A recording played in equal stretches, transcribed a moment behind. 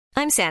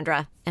I'm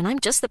Sandra, and I'm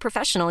just the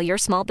professional your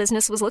small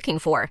business was looking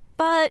for.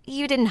 But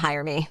you didn't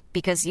hire me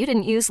because you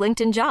didn't use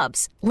LinkedIn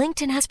Jobs.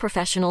 LinkedIn has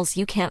professionals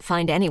you can't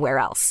find anywhere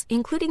else,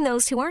 including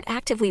those who aren't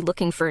actively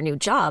looking for a new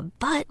job,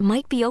 but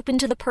might be open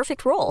to the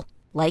perfect role,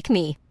 like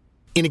me.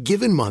 In a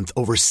given month,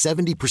 over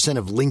 70%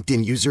 of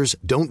LinkedIn users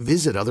don't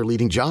visit other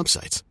leading job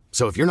sites.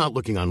 So if you're not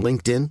looking on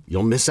LinkedIn,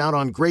 you'll miss out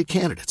on great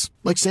candidates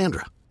like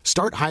Sandra.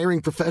 Start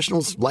hiring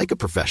professionals like a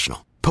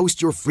professional.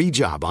 Post your free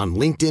job on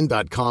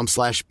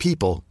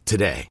linkedin.com/people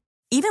today.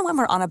 Even when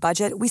we're on a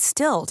budget, we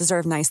still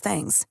deserve nice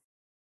things.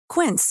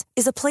 Quince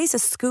is a place to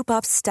scoop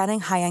up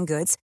stunning high-end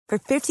goods for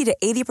 50 to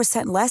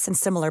 80% less than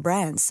similar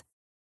brands.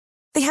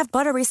 They have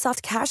buttery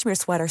soft cashmere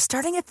sweaters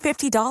starting at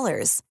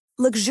 $50,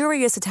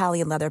 luxurious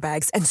Italian leather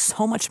bags, and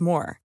so much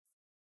more.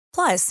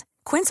 Plus,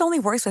 Quince only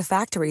works with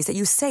factories that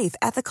use safe,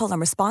 ethical, and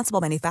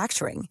responsible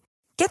manufacturing.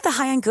 Get the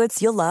high-end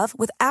goods you'll love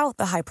without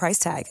the high price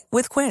tag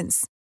with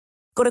Quince.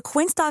 Go to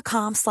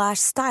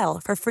quince.com/style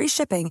for free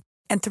shipping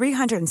and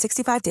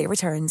 365-day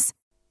returns.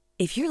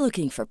 If you're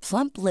looking for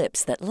plump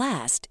lips that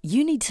last,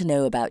 you need to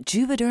know about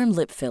Juvederm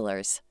lip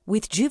fillers.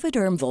 With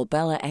Juvederm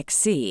Volbella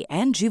XC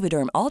and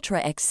Juvederm Ultra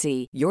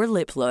XC, your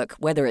lip look,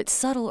 whether it's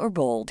subtle or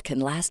bold, can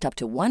last up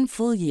to 1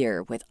 full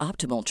year with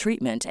optimal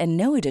treatment and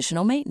no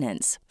additional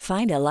maintenance.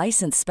 Find a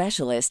licensed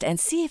specialist and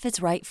see if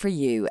it's right for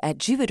you at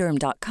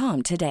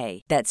Juvederm.com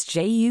today. That's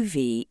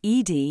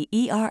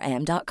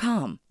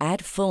JUVEDERM.com.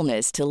 Add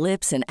fullness to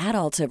lips in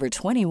adults over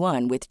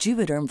 21 with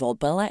Juvederm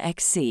Volbella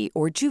XC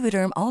or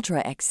Juvederm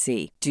Ultra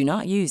XC. Do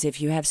not use if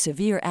you have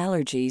severe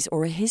allergies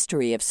or a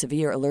history of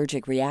severe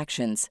allergic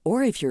reactions,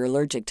 or if you're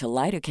allergic to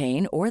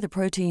lidocaine or the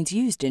proteins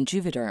used in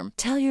Juvederm.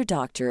 Tell your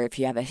doctor if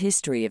you have a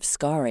history of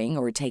scarring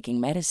or taking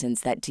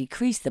medicines that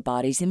decrease the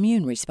body's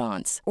immune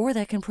response or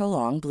that can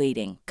prolong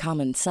bleeding.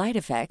 Common side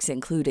effects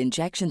include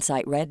injection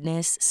site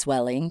redness,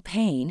 swelling,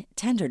 pain,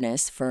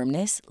 tenderness,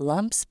 firmness,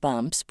 lumps,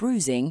 bumps,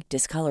 bruising,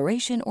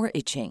 discoloration, or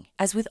itching.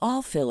 As with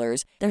all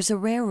fillers, there's a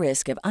rare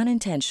risk of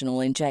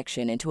unintentional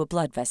injection into a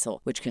blood vessel,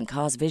 which can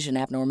cause vision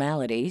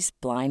abnormalities,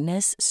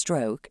 blindness,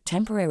 stroke,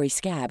 temporary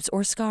scabs,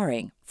 or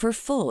scarring. For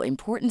full,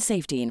 important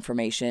safety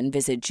information,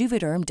 visit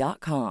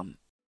Juvederm.com.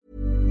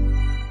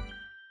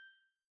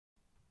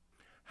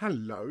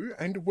 Hello,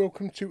 and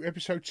welcome to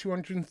episode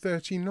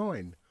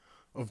 239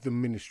 of the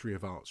Ministry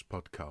of Arts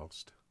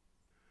podcast.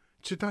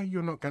 Today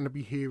you're not going to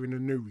be hearing a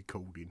new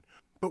recording,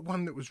 but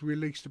one that was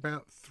released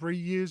about 3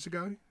 years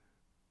ago.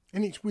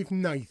 And it's with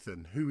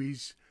Nathan, who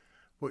is,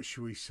 what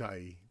shall we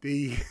say,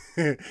 the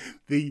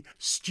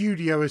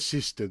studio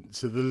assistant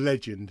to the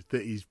legend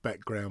that is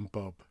Background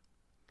Bob.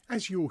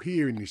 As you'll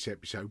hear in this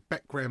episode,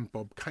 Background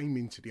Bob came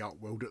into the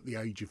art world at the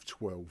age of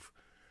 12,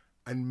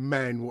 and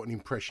man, what an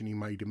impression he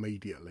made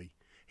immediately.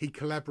 He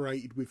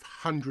collaborated with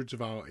hundreds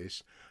of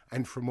artists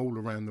and from all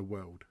around the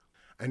world,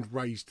 and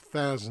raised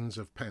thousands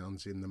of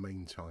pounds in the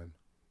meantime.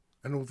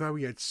 And although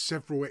he had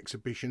several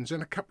exhibitions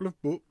and a couple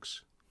of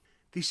books,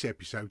 this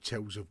episode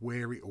tells of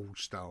where it all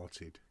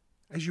started.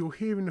 As you'll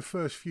hear in the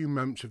first few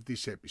moments of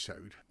this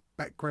episode,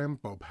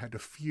 Background Bob had a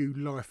few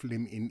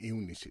life-limiting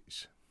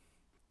illnesses.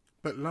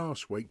 But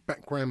last week,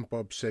 Background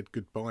Bob said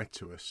goodbye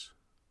to us.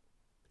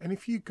 And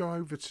if you go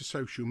over to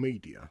social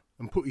media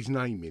and put his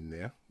name in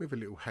there, with a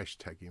little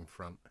hashtag in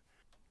front,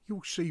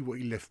 you'll see what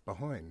he left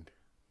behind.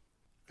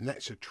 And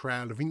that's a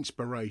trail of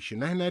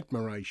inspiration and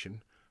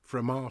admiration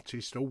from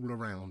artists all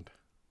around.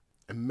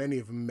 And many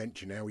of them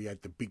mention how he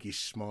had the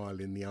biggest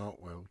smile in the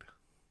art world.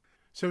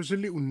 So as a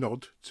little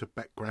nod to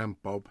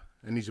Background Bob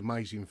and his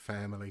amazing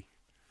family,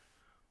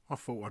 I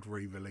thought I'd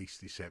re-release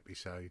this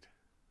episode.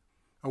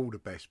 All the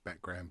best,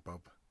 Background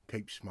Bob.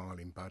 Keep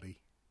smiling, buddy.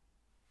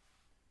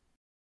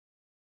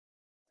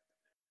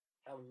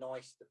 How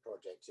nice the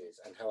project is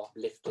and how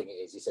uplifting it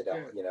is. He said,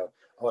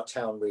 our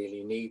town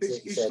really needs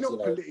it. It's not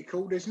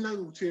political. There's no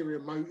ulterior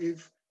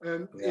motive.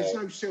 There's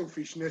no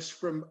selfishness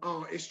from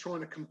artists trying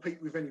to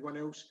compete with anyone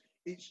else.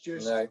 It's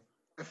just a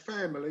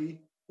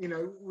family,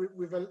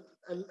 with a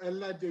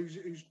lad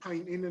who's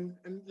painting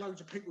and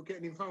loads of people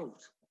getting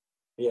involved.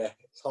 Yeah,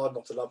 it's hard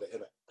not to love it,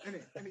 isn't it? And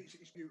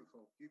it's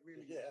beautiful. It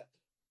really is.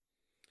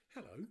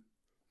 Hello,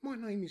 my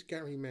name is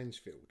Gary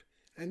Mansfield,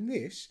 and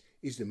this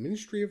is the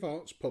Ministry of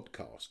Arts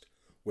podcast,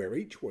 where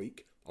each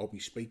week I'll be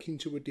speaking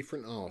to a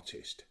different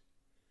artist.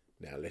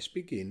 Now let's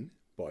begin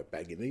by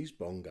bagging these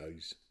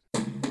bongos.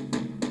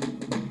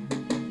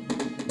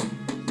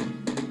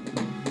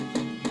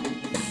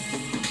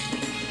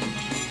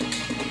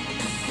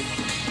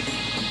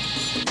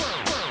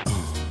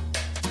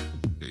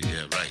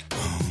 Yeah, right.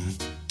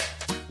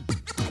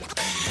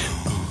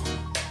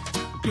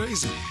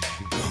 Crazy.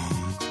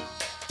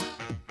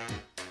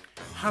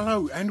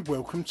 Hello and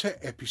welcome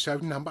to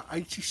episode number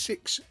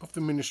 86 of the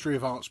Ministry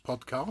of Arts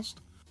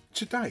podcast.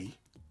 Today,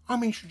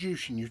 I'm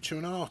introducing you to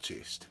an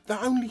artist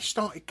that only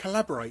started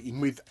collaborating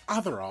with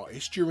other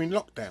artists during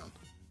lockdown.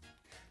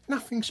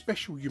 Nothing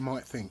special, you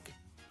might think.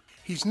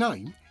 His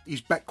name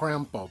is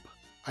Background Bob,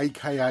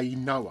 aka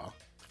Noah,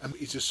 and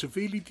is a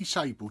severely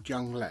disabled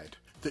young lad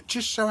that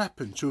just so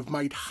happened to have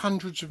made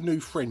hundreds of new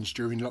friends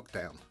during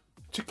lockdown.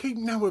 To keep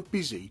Noah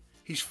busy,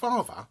 His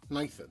father,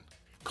 Nathan,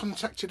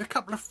 contacted a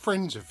couple of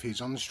friends of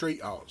his on the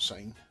street art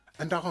scene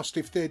and asked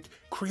if they'd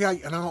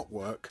create an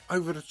artwork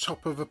over the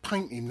top of a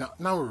painting that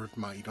Noah had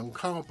made on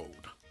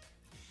cardboard.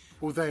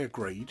 Well, they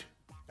agreed,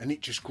 and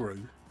it just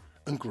grew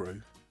and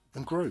grew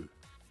and grew.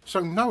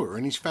 So Noah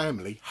and his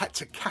family had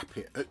to cap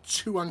it at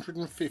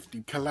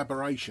 250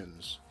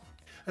 collaborations.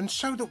 And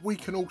so that we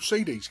can all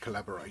see these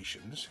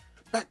collaborations,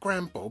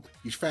 Background Bob,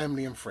 his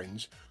family and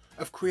friends,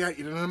 have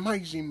created an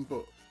amazing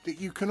book that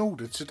you can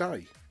order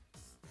today.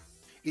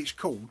 It's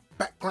called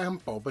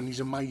Background Bob and His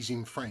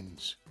Amazing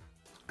Friends.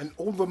 And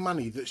all the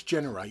money that's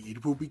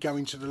generated will be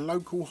going to the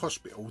local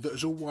hospital that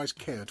has always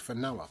cared for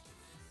Noah.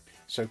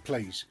 So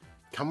please,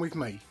 come with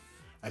me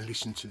and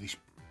listen to this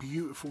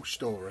beautiful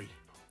story,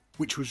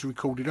 which was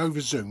recorded over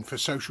Zoom for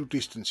social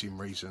distancing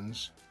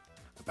reasons,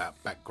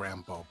 about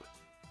Background Bob.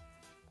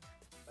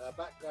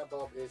 Background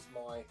Bob is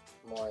my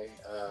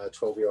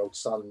 12-year-old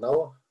son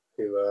Noah,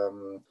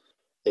 who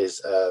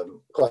is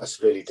quite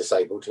severely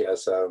disabled. He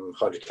has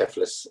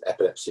hydrocephalus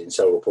epilepsy and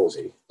cerebral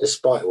palsy.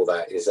 Despite all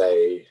that, is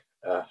a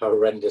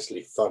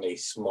horrendously funny,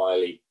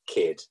 smiley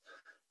kid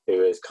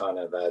who has kind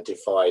of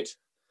defied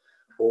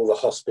all the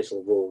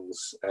hospital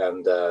rules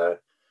and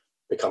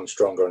become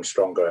stronger and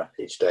stronger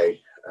each day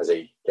as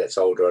he gets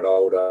older and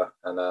older.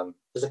 And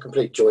it's a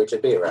complete joy to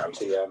be around.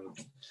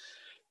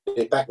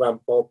 The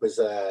Background Bob is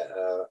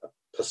a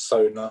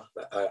persona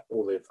that I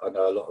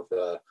know a lot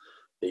of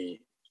the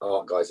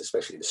art guys,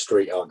 especially the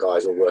street art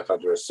guys, all work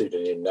under a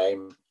pseudonym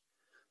name.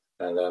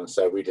 And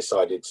so we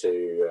decided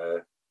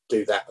to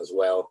do that as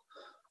well.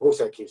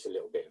 Also keeps a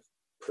little bit of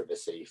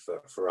privacy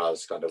for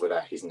us, kind of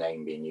without his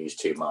name being used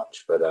too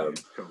much. But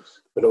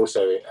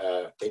also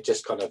it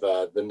just kind of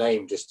the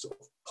name just sort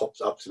of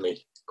pops up to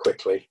me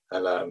quickly,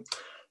 and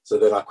so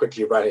then I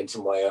quickly ran into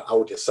my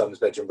oldest son's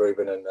bedroom,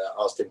 Ruben, and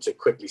asked him to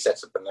quickly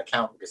set up an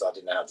account because I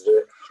didn't know how to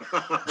do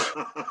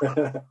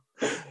it.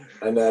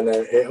 And then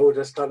it all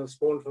just kind of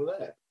spawned from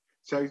there.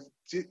 So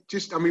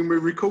just, I mean, we're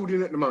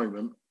recording at the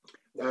moment.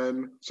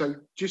 So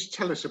just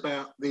tell us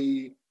about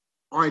the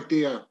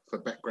idea for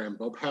Background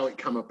Bob, how it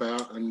come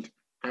about and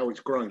how it's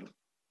grown.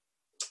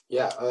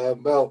 Yeah,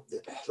 well,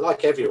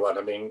 like everyone,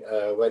 I mean,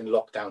 when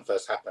lockdown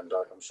first happened,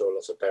 I'm sure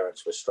lots of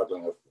parents were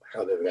struggling with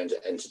how they were going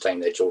to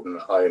entertain their children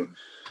at home.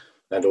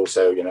 And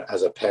also, you know,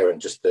 as a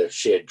parent, just the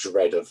sheer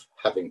dread of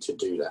having to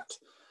do that.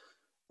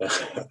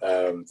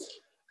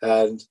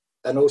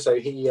 And also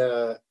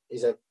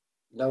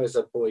Noah's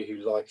a boy who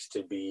likes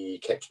to be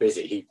kept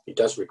busy. He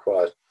does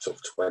require sort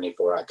of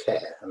 24-hour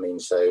care. I mean,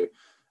 so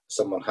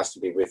someone has to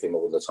be with him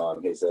all the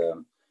time.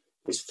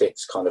 His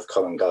fits kind of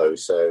come and go,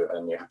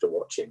 and you have to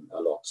watch him a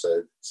lot.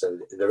 So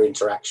their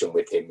interaction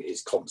with him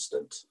is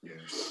constant. Yeah.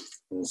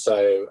 And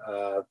so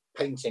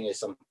painting is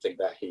something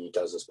that he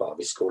does as part of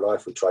his school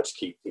life. We try to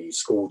keep the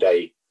school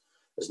day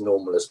as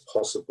normal as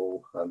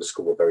possible. The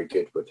school were very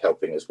good with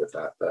helping us with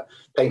that. But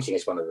painting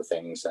is one of the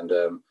things. And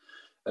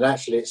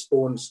actually it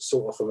spawns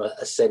sort of from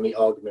a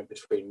semi-argument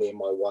between me and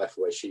my wife,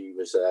 where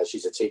she's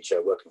a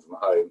teacher working from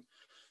home,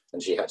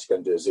 and she had to go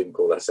and do a Zoom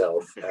call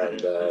herself.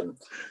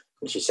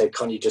 And she said,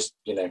 "Can't you just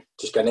go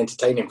and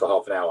entertain him for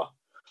half an hour?"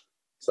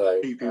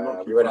 So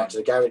we went out to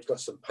the garage, got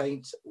some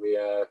paint. We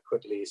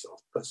quickly sort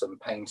of put some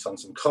paint on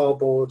some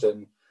cardboard,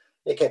 and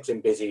it kept him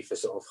busy for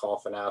sort of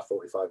half an hour,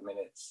 45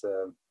 minutes.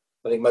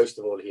 I think most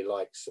of all, he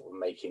likes sort of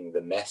making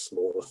the mess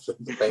more than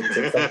the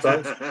painting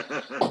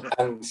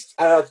sometimes.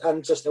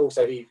 And just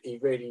also, he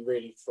really,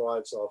 really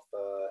thrives off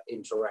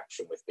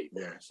interaction with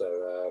people. Yeah.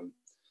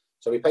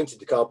 So we painted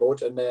the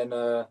cardboard, and then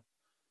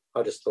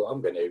I just thought,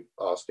 I'm going to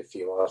ask a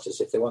few artists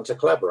if they want to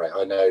collaborate.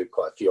 I know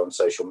quite a few on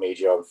social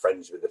media. I'm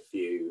friends with a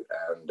few,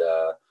 and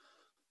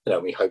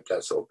we hope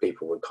that sort of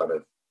people would kind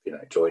of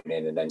join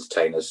in and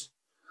entertain us.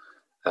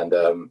 And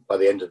by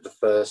the end of the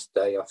first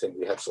day, I think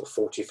we had sort of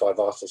 45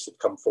 artists who'd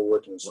come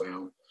forward, and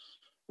some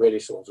really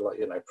sort of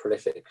like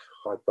prolific,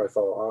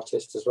 high-profile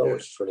artists as well,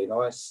 which is really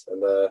nice.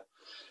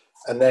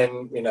 And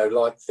then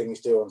like things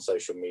do on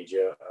social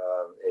media,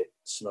 it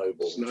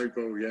snowballed.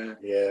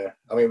 Yeah.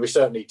 I mean, we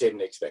certainly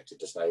didn't expect it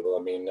to snowball.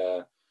 I mean,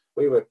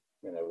 we were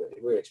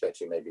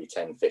expecting maybe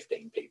 10,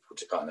 15 people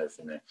to kind of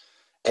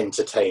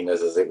entertain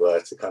us, as it were,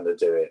 to kind of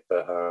do it.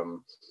 But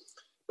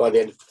by the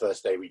end of the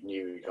first day, we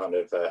knew kind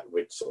of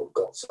we'd sort of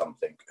got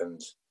something.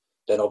 And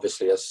then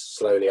obviously, as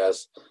slowly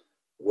as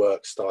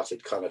work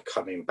started kind of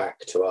coming back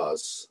to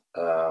us,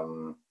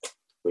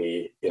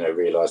 we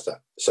realised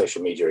that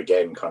social media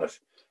again kind of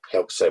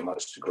helps so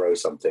much to grow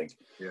something,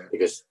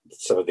 because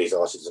some of these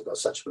artists have got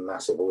such a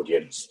massive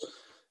audience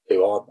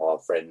who aren't our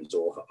friends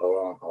or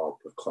aren't our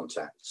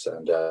contacts,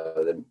 and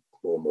then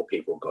more and more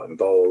people got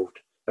involved.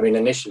 I mean,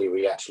 initially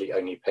we actually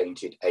only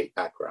painted 8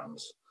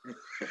 backgrounds. And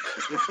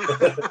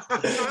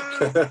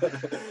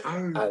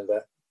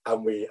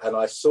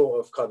I sort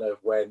of kind of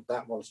went,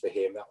 that one's for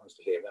him, that one's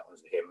for him, that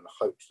one's for him, and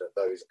hoped that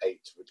those 8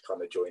 would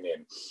kind of join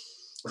in.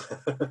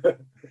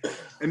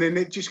 And then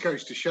it just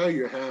goes to show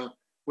you how,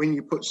 when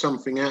you put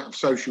something out of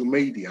social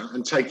media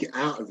and take it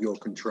out of your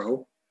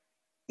control,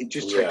 it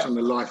just takes on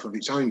a life of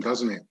its own,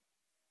 doesn't it?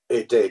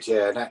 It did,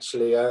 yeah. And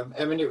actually,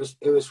 I mean, it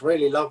was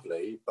really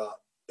lovely, but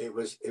it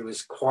was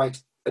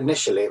quite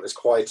initially. It was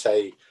quite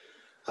a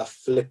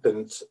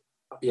flippant,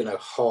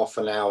 half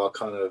an hour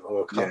kind of,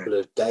 or a couple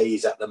of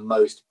days at the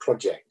most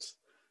project.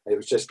 It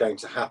was just going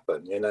to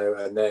happen,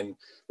 and then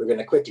we're going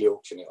to quickly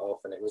auction it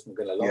off, and it wasn't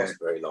going to last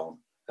very long.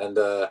 And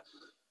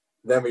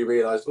then we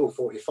realised,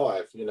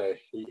 45.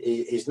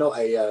 He's not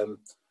a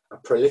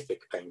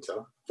prolific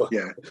painter, but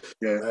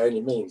by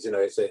any means,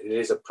 it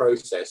is a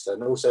process,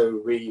 and also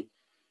we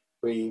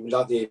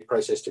like the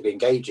process to be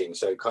engaging.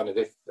 So kind of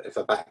if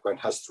a background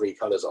has 3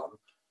 colours on,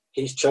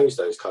 he's chose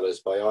those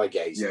colours by eye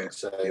gazing.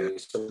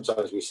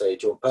 Sometimes we say,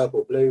 do you want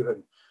purple, blue?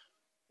 And,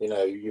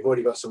 you've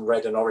already got some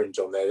red and orange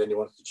on there. Then he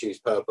wants to choose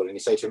purple. And you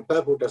say to him,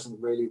 purple doesn't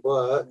really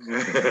work.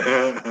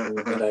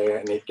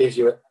 And he gives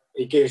you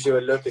a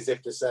look as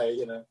if to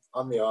say,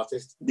 I'm the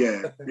artist.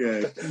 So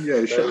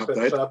shut up,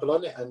 put purple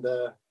on it. And,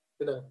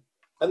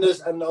 and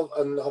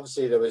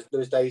obviously there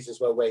was days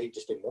as well where he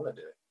just didn't want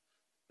to do it.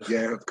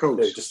 Yeah, of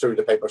course. Just threw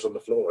the paintbrush on the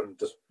floor and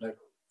just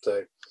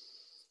so.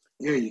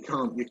 Yeah, you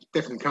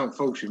definitely can't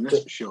force him.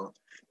 That's for sure.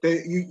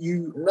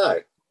 You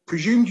no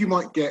presumed you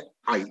might get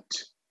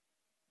 8.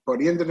 By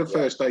the end of the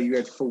first day, you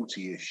had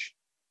 40-ish.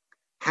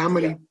 How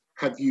many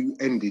have you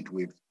ended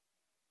with?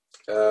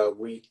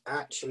 We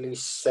actually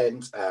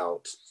sent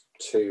out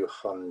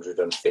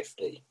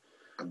 250.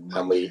 Amazing.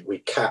 And we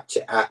capped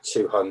it at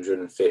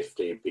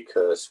 250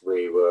 because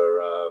we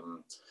were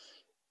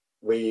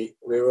we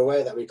were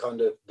aware that we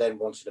kind of then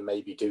wanted to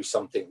maybe do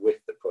something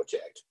with the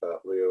project, but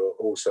we were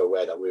also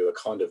aware that we were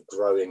kind of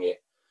growing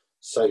it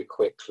so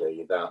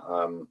quickly that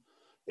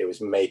it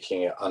was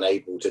making it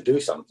unable to do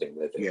something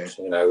with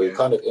it. We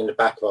kind of in the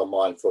back of our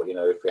mind thought,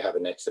 if we have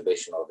an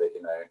exhibition of it,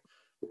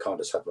 we can't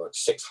just have like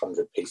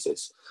 600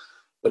 pieces.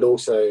 But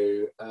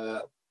also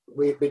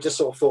we just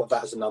sort of thought of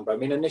that as a number. I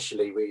mean,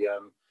 initially we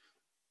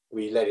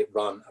let it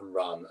run,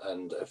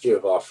 and a few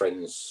of our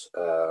friends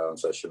on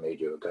social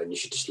media were going, you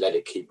should just let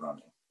it keep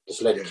running.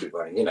 Just let it keep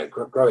running,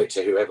 grow it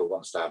to whoever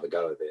wants to have a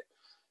go of it.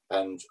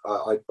 And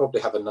I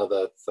probably have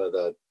another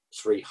further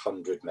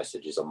 300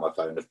 messages on my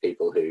phone of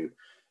people who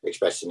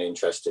expressed an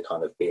interest to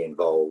kind of be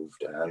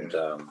involved, and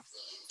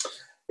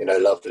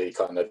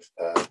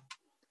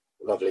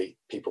lovely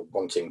people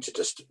wanting to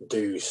just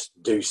do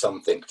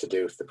something to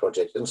do with the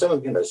project. And some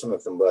of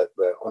them were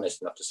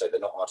honest enough to say they're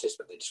not artists,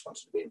 but they just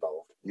wanted to be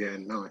involved. Yeah,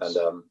 nice.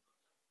 And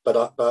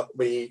but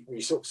we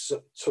sort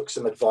of took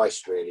some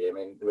advice, really. I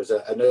mean, there was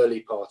an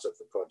early part of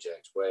the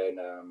project when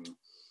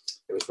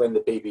it was when the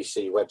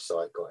BBC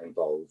website got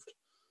involved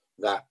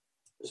that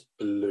just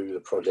blew the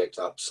project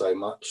up so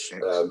much.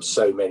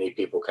 So many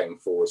people came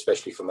forward,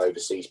 especially from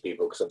overseas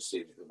people, because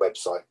obviously the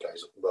website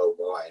goes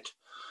worldwide.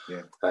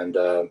 Yeah. And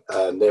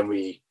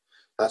then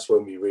that's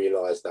when we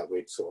realised that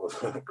we'd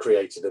sort of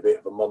created a bit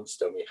of a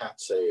monster, and we had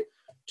to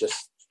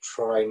just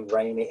try and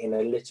rein it in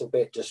a little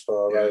bit just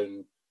for our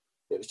own.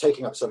 It was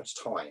taking up so much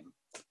time,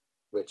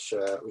 which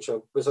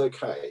was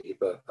okay,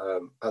 but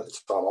at the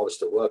time I was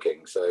still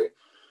working, so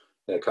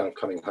kind of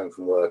coming home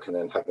from work and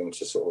then having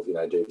to sort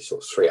of do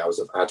sort of 3 hours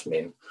of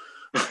admin.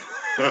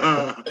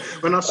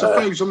 And I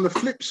suppose on the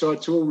flip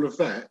side to all of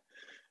that,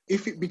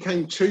 if it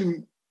became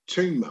too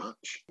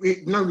much,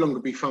 it'd no longer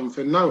be fun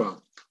for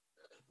Noah.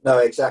 No,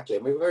 exactly.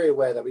 And we were very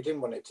aware that we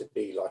didn't want it to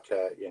be like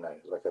a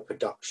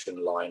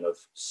production line of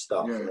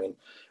stuff. I mean,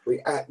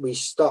 we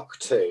stuck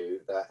to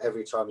that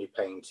every time he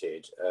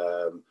painted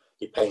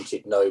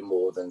no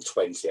more than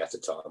 20 at a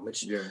time,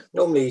 which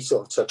normally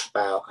sort of took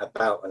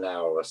about an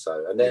hour or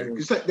so. And then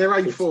because they're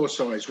A4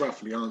 size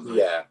roughly, aren't they?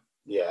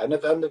 Yeah, and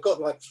they've got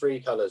like 3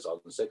 colours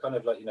on, so kind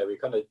of like we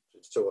kind of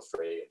 2 or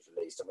 3 at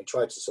least, and we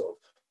tried to sort of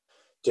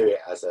do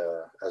it as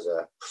a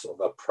sort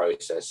of a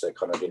process. So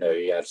kind of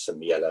he had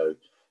some yellow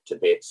to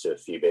bits, a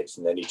few bits,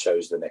 and then he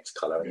chose the next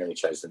colour, and then he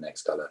chose the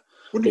next colour.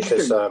 What did you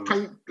do?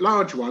 Paint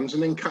large ones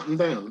and then cut them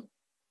down?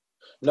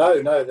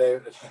 No, they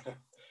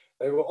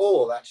were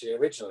all actually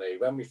originally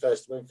when we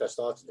first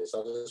started this.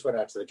 I just went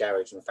out to the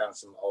garage and found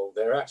some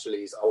they're actually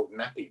these old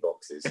nappy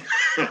boxes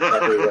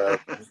that we were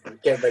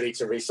getting ready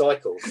to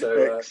recycle.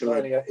 So not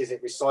only is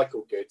it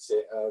recycled goods,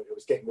 it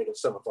was getting rid of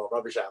some of our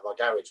rubbish out of our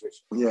garage,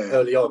 which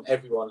early on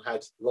everyone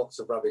had lots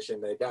of rubbish in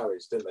their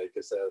garage, didn't they?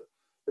 Because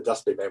the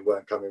dustbin men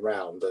weren't coming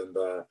round, and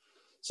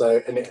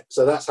so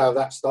that's how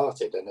that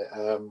started.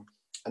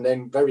 And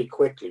then very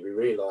quickly we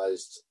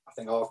realised, I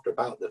think after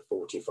about the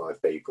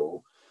 45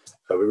 people,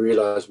 we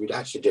realised we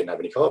actually didn't have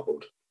any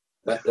cardboard.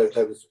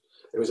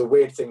 It was a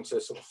weird thing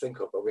to sort of think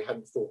of, but we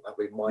hadn't thought that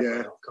we might run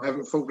out of cardboard.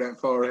 Haven't thought that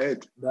far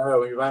ahead. No,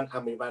 we ran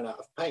out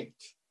of paint.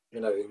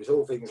 It was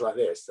all things like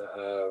this.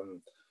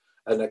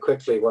 And then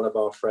quickly, one of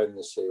our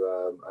friends who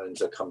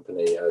owns a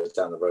company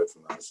down the road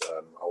from us,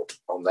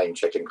 I'll name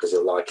check him because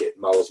he'll like it,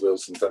 Miles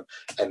Wilson from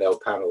ML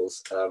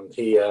Panels,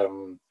 he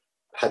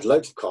had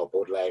loads of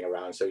cardboard laying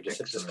around, so he just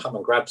said, just come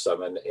and grab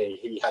some. And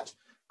he had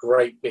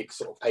great big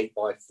sort of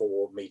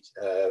 8x4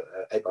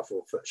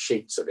 foot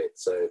sheets of it.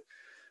 So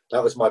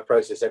that was my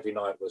process every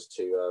night, was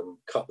to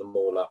cut them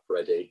all up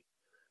ready,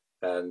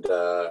 and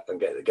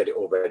get it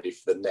all ready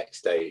for the next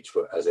stage,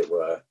 as it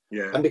were.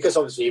 Yeah. And because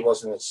obviously he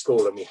wasn't at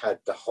school and we had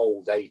the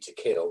whole day to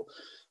kill,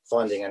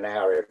 finding an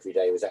hour every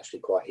day was actually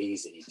quite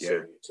easy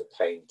to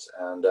paint.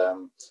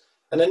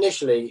 And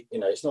initially,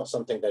 it's not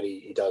something that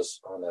he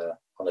does on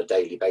a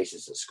daily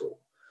basis at school,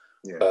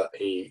 but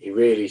he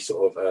really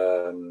sort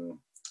of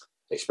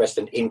expressed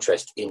an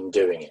interest in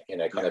doing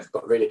it. Kind of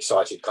got really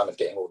excited, kind of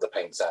getting all the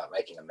paints out,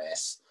 making a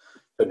mess,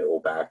 putting it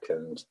all back.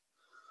 And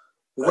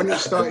when it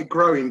started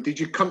growing, did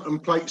you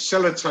contemplate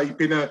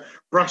sellotaping a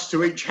brush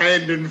to each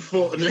hand and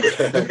foot and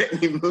letting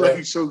him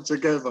loose all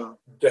together?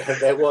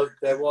 There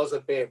was a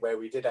bit where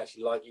we did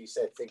actually, like you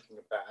said, thinking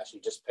about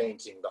actually just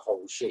painting the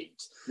whole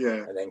sheet,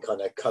 and then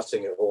kind of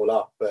cutting it all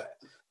up. But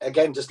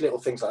again, just little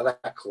things like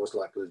that caused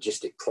like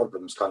logistic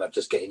problems, kind of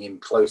just getting him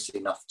close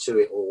enough to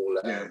it all.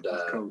 And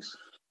of course.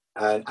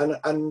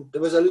 And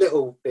there was a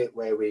little bit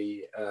where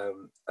we,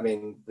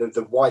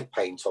 the white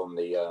paint on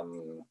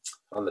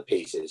the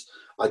pieces,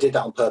 I did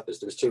that on purpose.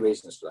 There was two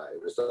reasons for that.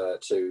 It was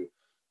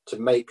to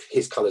make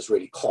his colours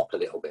really pop a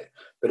little bit,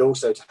 but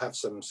also to have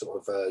some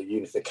sort of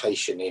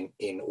unification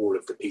in all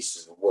of the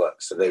pieces of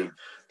work, so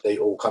they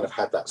all kind of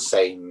had that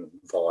same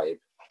vibe.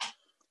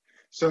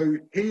 So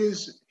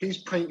he's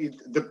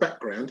painted the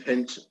background,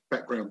 hence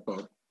Background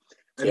Bob,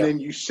 and then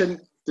you sent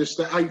this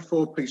the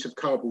A4 piece of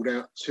cardboard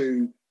out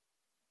to,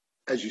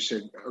 as you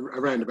said,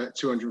 around about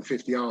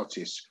 250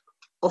 artists.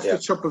 Off the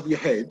top of your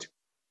head,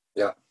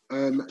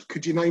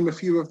 could you name a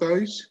few of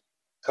those?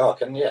 Oh,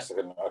 yes, I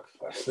can.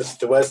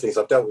 The worst thing is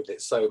I've dealt with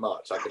it so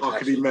much. I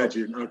could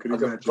imagine. I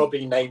could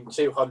probably name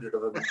 200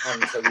 of them and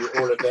tell you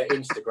all of their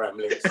Instagram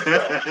links as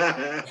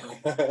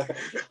well.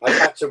 I've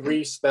had to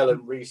respell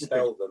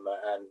them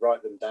and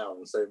write them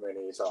down so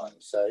many times.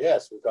 So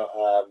yes, we've got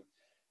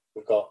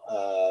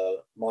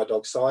My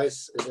Dog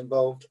Size is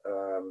involved,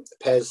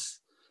 Pez,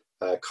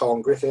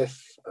 Carl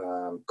Griffith,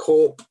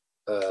 Corp,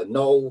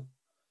 Noel,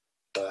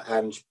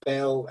 Ange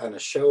Bell, Anna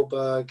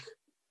Schellberg,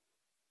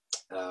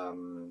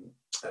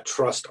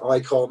 Trust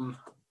Icon,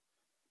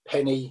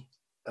 Penny.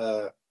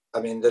 The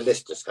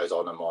list just goes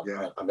on and on.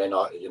 Yeah.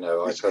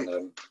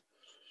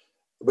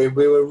 We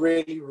were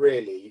really,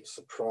 really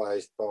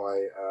surprised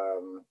by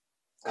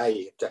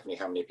definitely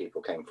how many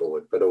people came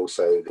forward, but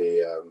also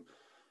the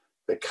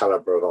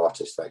caliber of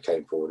artists that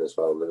came forward as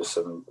well. There was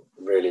some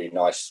really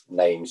nice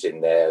names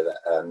in there,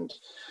 and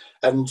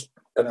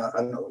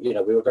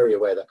we were very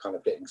aware that kind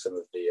of getting some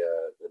of the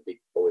big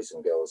boys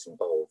and girls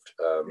involved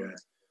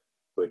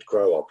would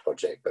grow our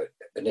project, but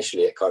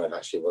initially it kind of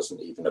actually wasn't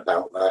even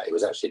about that. It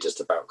was actually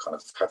just about kind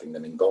of having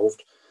them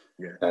involved.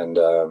 And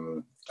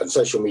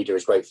social media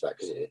is great for that,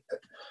 because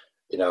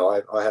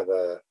I have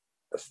a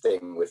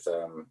thing with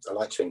I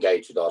like to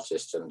engage with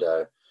artists, and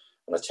I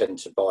tend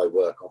to buy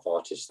work off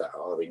artists that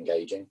are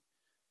engaging.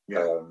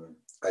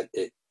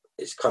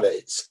 It's kind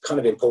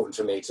of important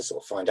for me to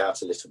sort of find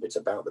out a little bit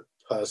about the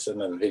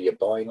person and who you're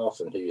buying off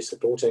and who you're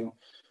supporting,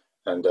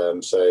 and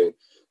so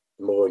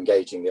the more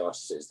engaging the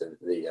artist is,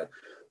 the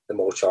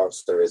more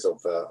chance there is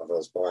of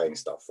us buying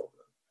stuff from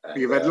them.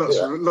 And, you've had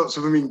lots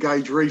of them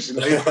engage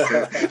recently. I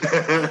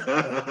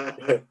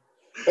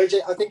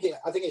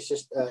think it's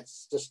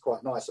just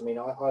quite nice. I mean,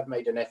 I've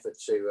made an effort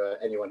to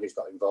anyone who's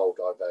got involved.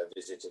 I've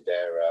visited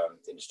their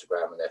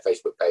Instagram and their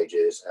Facebook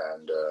pages,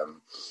 and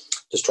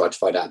just tried to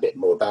find out a bit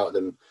more about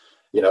them.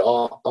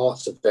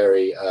 Art's a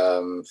very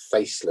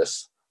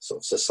faceless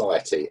sort of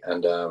society,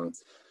 and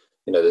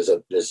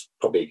there's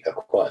probably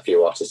quite a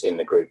few artists in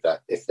the group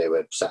that if they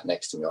were sat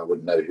next to me, I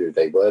wouldn't know who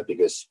they were,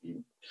 because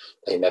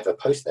they never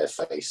post their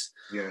face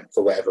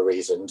for whatever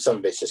reason. Some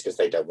of it's just because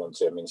they don't want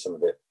to. I mean, some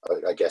of it,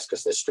 I guess,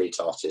 because they're street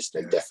artists,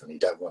 they definitely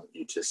don't want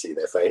you to see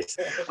their face.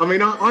 I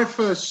mean, I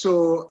first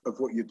saw of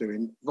what you're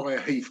doing via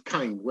Heath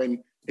Kane,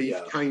 when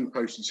Heath Kane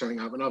posted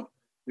something up, and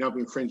I've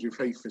been friends with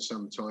Heath for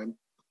some time.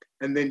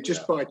 And then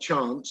just by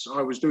chance,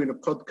 I was doing a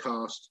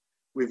podcast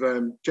with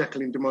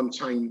Jacqueline de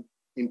Montaigne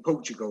in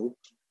Portugal,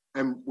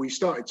 and we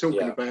started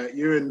talking about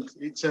you, and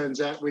it turns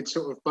out we'd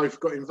sort of both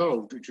got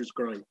involved, which was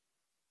great.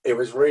 It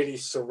was really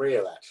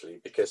surreal,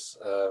 actually, because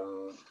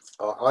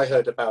I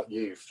heard about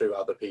you through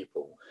other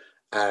people,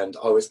 and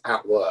I was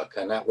at work,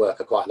 and at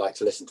work I quite like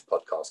to listen to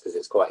podcasts because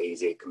it's quite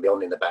easy. It can be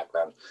on in the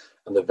background.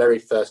 And the very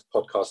first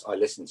podcast I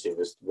listened to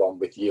was one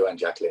with you and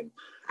Jacqueline.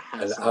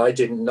 And I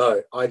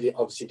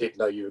obviously didn't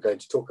know you were going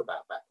to talk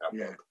about Background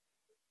Bob.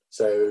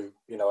 So,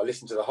 I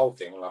listened to the whole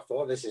thing and I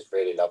thought, this is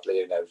really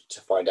lovely,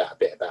 to find out a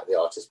bit about the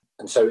artist.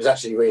 And so it was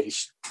actually really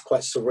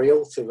quite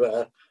surreal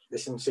to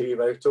listen to you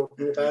both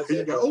talking about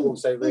it. But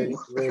also really,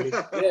 really,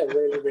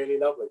 really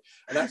lovely.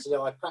 And actually,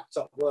 I packed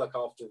up work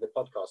after the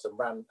podcast and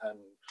ran and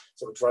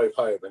sort of drove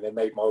home, and then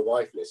made my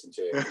wife listen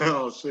to it.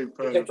 Oh,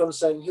 super. She kept on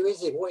saying, who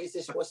is it? What is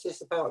this? What's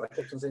this about? And I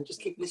kept on saying,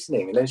 just keep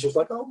listening. And then she was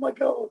like, oh my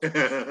God.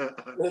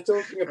 They're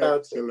talking about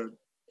Excellent.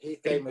 it.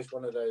 Heath Kane was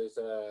one of those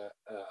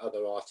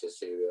other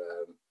artists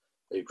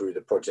who grew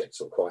the project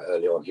sort of quite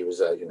early on. He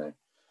was,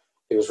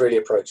 he was really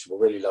approachable,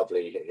 really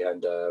lovely,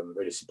 and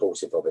really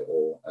supportive of it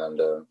all.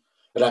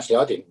 And actually,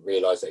 I didn't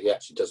realise that he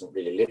actually doesn't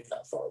really live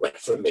that far away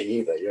from me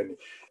either.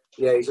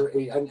 Yeah,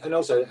 and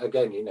also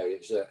again,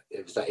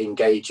 it was that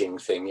engaging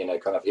thing.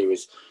 Kind of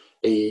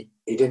he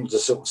didn't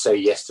just sort of say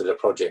yes to the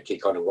project. He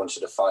kind of wanted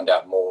to find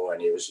out more,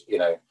 and he was,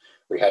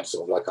 we had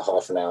sort of like a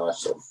half an hour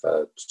sort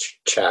of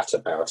chat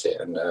about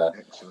it, and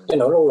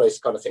all those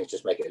kind of things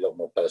just make it a lot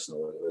more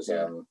personal. It was,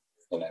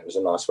 it was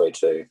a nice way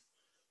to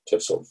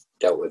have sort of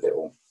dealt with it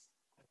all.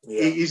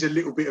 Yeah. It is a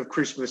little bit of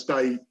Christmas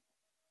Day.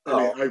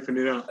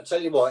 Opening up. I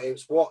tell you what, it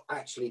was what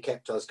actually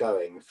kept us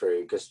going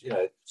through, because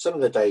some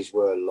of the days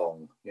were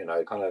long.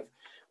 Kind of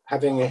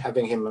having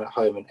him at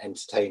home and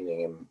entertaining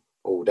him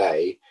all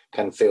day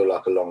can feel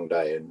like a long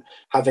day, and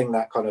having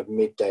that kind of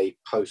midday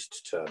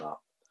post turn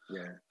up.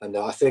 Yeah. And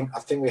I think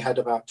we had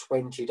about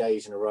 20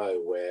 days in a row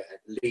where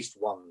at least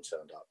one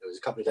turned up. There was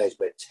a couple of days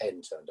where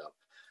 10 turned up,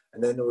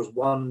 and then there was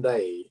one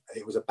day,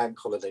 it was a bank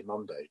holiday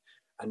Monday,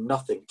 and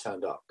nothing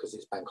turned up because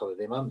it's Bank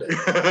Holiday Monday.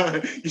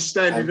 You're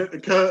standing at the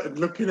curtain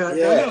looking at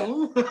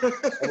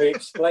it. And we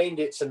explained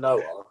it to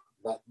Noah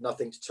that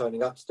nothing's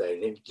turning up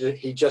today. And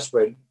he just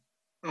went,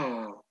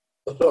 oh,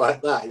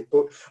 like that.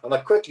 And I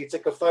quickly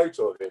took a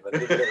photo of him and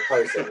did a little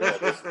post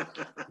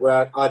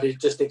where I did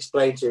just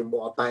explain to him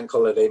what a Bank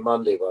Holiday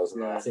Monday was.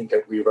 And I think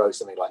we wrote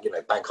something like,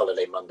 Bank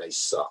Holiday Mondays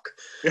suck.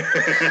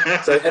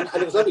 So, and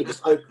it was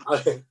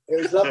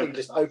lovely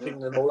just opening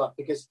them all up,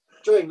 because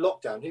during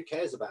lockdown, who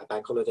cares about a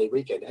bank holiday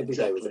weekend? Every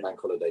day was a bank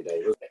holiday day,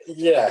 wasn't it?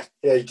 Yeah,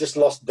 you just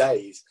lost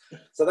days.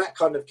 So that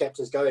kind of kept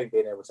us going,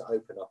 being able to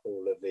open up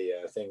all of the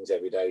things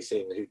every day,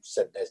 seeing who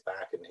sent theirs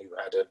back and who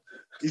hadn't.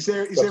 Is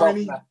there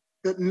any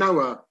that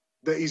Noah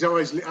that his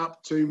eyes lit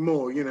up to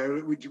more,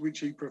 which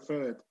he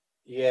preferred?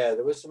 Yeah,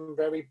 there were some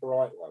very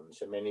bright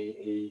ones. I mean,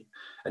 he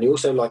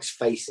also likes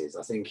faces.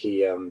 I think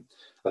he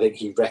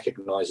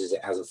recognises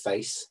it as a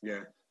face.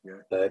 Yeah.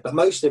 But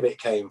most of it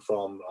came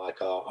from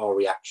like our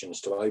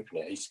reactions to open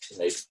it.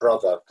 His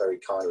brother very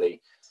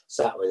kindly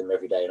sat with him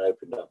every day and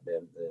opened up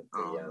the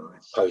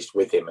nice. Post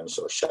with him and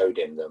sort of showed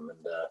him them,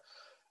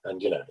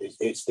 and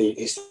it's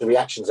the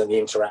reactions and the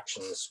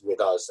interactions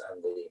with us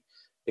and the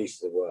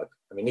pieces of work.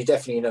 I mean, he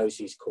definitely knows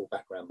he's called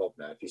Background Bob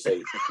now. If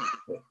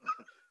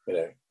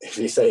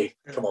you say,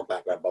 come on,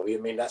 Background Bob, I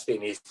mean, that's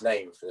been his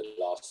name for the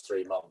last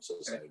 3 months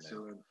or so.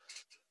 Excellent. Now.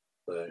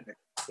 So,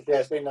 yeah,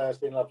 it's been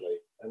lovely,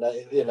 and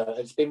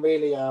it's been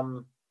really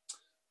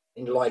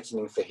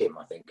enlightening for him.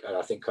 I think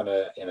kind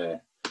of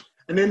And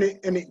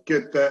it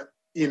good that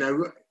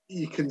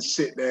you can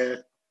sit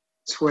there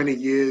 20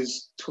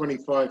 years,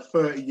 25,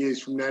 30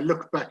 years from now,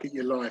 look back at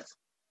your life,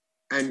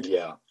 and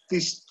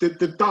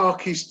the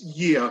darkest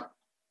year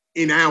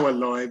in our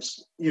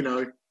lives,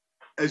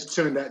 has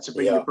turned out to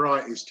be the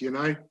brightest.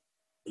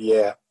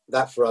 Yeah,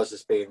 that for us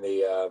has been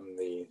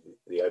the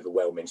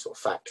overwhelming sort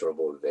of factor of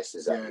all of this.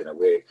 Is that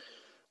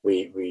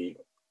we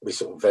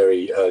sort of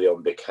very early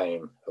on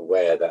became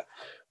aware that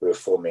we were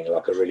forming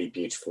like a really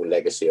beautiful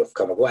legacy of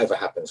kind of whatever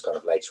happens kind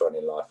of later on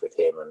in life with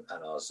him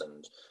and us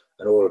and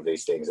all of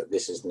these things, that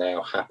this has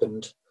now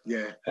happened.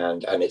 Yeah.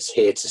 And it's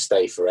here to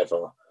stay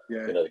forever.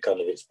 Yeah.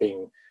 Kind of it's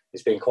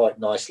been quite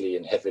nicely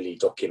and heavily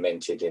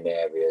documented in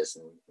areas,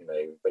 and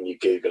when you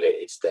Google it,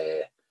 it's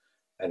there.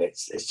 And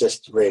it's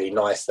just really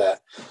nice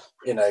that,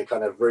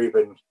 kind of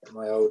Ruben,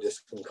 my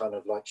oldest, can kind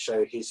of like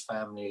show his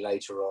family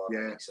later on.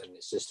 Yes. And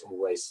it's just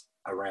always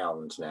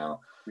around now.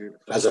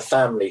 Beautiful. As a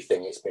family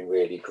thing, it's been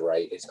really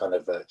great. It's kind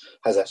of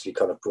has actually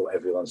kind of brought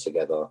everyone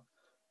together.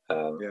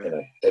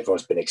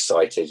 Everyone's been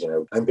excited,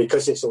 and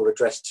because it's all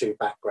addressed to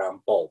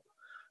Background Bob,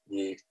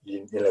 we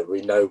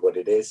know what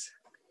it is.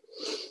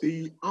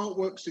 The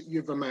artworks that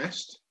you've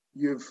amassed,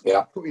 you've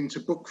put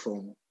into book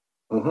form.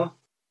 Mm-hmm.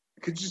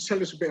 Could you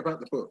tell us a bit about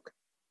the book?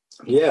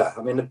 Yeah,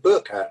 I mean, the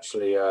book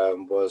actually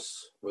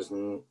was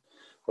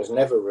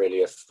never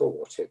really a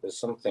thought. It was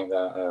something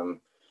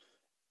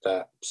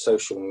that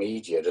social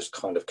media just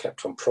kind of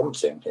kept on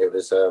prompting. It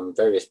was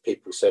various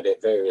people said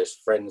it, various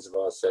friends of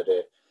ours said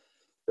it.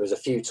 There was a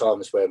few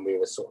times when we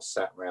were sort of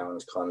sat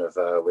around kind of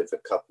with a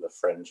couple of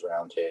friends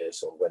around here,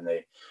 sort of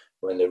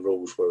when the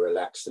rules were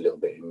relaxed a little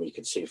bit and we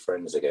could see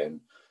friends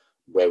again,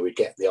 where we'd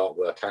get the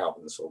artwork out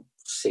and sort of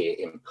see it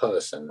in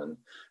person. And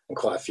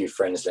quite a few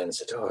friends then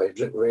said, oh, it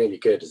looked really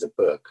good as a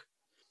book.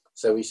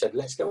 So we said,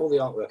 let's get all the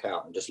artwork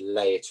out and just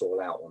lay it all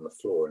out on the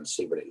floor and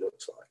see what it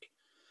looks like.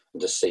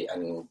 And just see,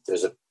 and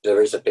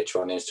there is a picture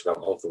on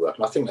Instagram of the work.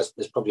 And I think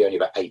there's probably only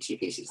about 80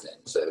 pieces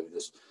then. So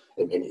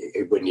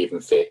it wouldn't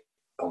even fit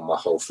on my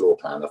whole floor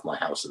plan of my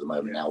house at the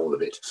moment now, all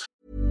of it.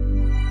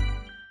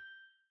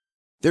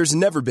 There's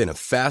never been a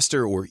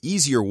faster or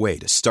easier way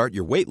to start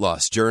your weight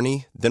loss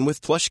journey than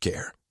with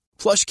PlushCare.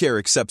 PlushCare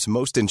accepts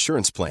most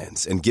insurance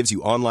plans and gives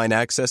you online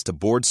access to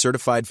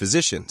board-certified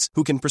physicians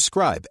who can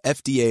prescribe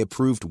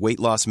FDA-approved weight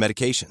loss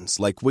medications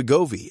like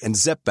Wegovy and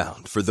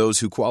Zepbound for those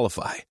who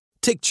qualify.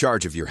 Take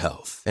charge of your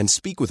health and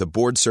speak with a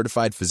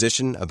board-certified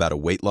physician about a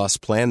weight loss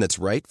plan that's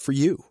right for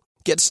you.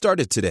 Get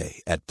started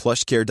today at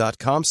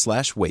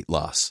plushcare.com/weight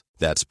loss.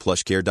 That's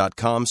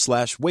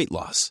plushcare.com/weight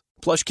loss.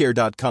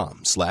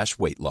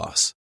 plushcare.com/weight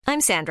loss. I'm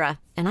Sandra,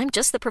 and I'm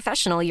just the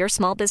professional your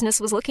small business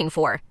was looking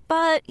for.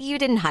 But you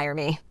didn't hire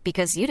me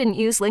because you didn't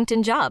use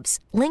LinkedIn Jobs.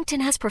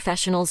 LinkedIn has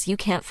professionals you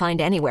can't find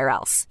anywhere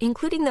else,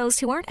 including those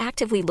who aren't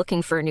actively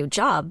looking for a new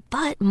job,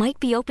 but might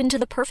be open to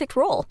the perfect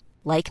role,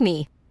 like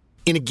me.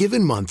 In a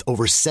given month,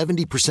 over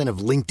 70% of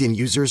LinkedIn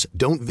users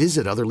don't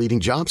visit other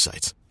leading job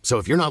sites. So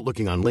if you're not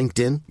looking on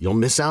LinkedIn, you'll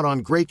miss out on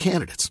great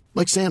candidates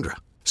like Sandra.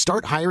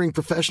 Start hiring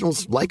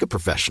professionals like a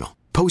professional.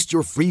 Post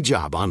your free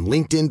job on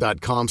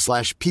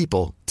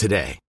linkedin.com/people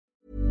today.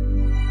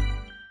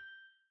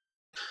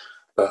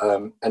 But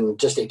and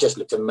it just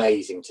looked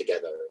amazing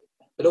together.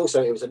 But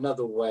also it was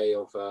another way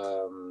of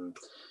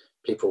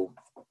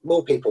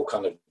more people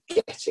kind of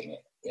getting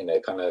it, you know,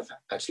 kind of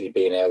actually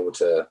being able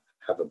to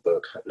have a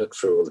book, look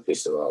through all the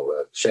pieces of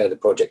artwork, share the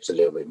project a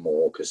little bit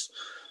more, because,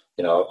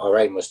 you know, our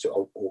aim was to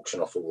auction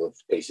off all of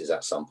the pieces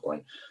at some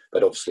point,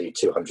 but obviously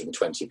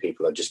 220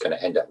 people are just going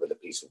to end up with a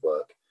piece of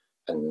work,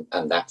 and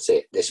that's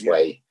it. This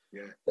way,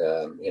 you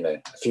know,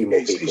 a few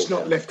more people. It's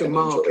not left a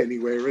mark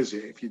anywhere, is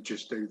it, if you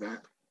just do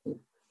that?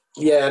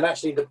 Yeah, and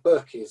actually the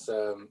book is,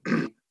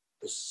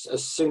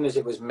 as soon as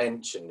it was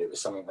mentioned, it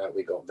was something that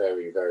we got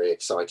very, very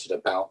excited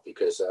about,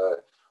 because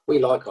we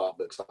like art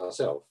books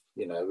ourselves.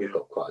 You know, we've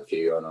got quite a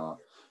few on our,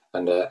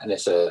 and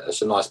it's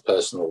a nice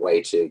personal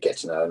way to get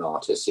to know an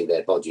artist, see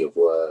their body of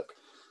work,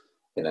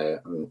 you know,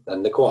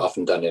 and they're quite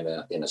often done in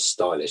a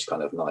stylish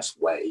kind of nice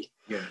way.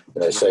 Yeah.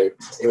 You know, so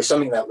it was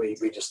something that we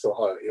just thought,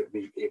 oh, it'd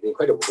be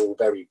incredible, all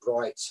very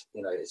bright.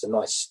 You know, it's a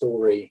nice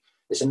story.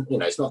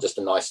 It's not just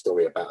a nice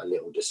story about a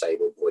little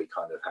disabled boy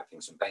kind of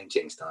having some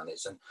paintings done.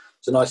 It's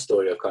a nice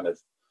story of kind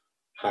of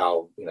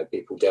how, you know,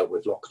 people dealt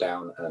with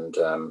lockdown, and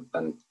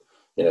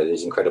you know,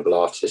 these incredible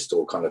artists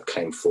all kind of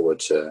came forward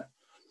to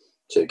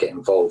get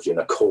involved in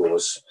a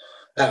cause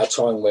at a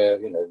time where,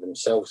 you know,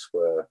 themselves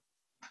were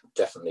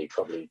definitely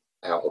probably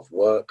out of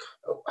work,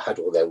 had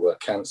all their work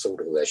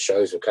cancelled, all their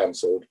shows were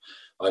cancelled.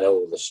 I know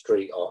all the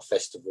street art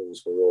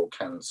festivals were all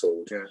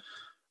cancelled. Yeah.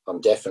 I'm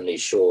definitely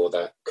sure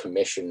that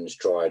commissions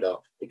dried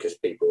up because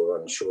people were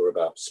unsure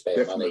about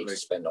spare money to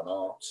spend on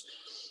art,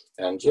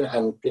 and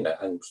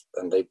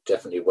they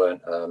definitely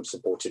weren't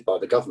supported by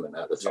the government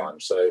at the time.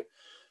 So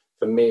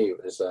for me,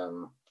 it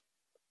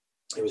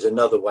was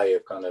another way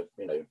of kind of,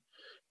 you know,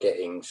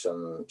 getting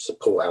some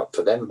support out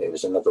for them. It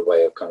was another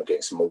way of kind of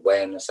getting some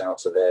awareness out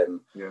to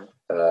them. Yeah.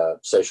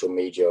 Social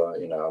media,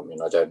 you know, I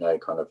mean, I don't know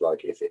kind of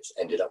like if it's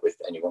ended up with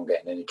anyone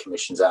getting any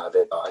commissions out of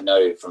it, but I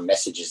know from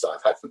messages that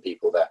I've had from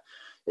people that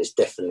it's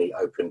definitely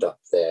opened up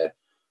their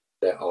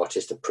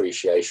artist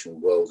appreciation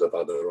world of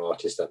other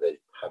artists that they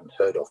hadn't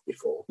heard of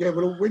before. Yeah,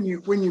 well, when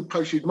you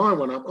posted my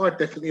one up, I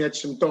definitely had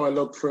some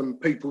dialogue from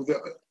people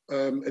that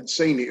had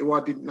seen it who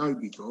I didn't know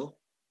before.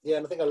 Yeah,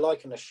 and I think a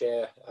like and a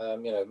share,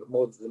 you know,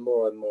 the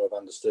more and more I've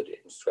understood it,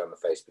 Instagram and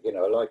Facebook, you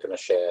know, a like and a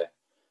share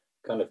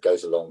kind of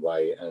goes a long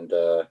way. And,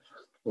 you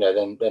know,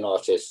 then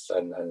artists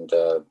and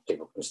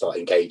people can start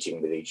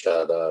engaging with each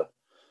other.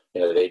 You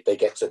know, they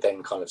get to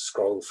then kind of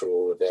scroll through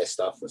all of their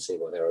stuff and see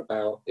what they're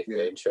about, if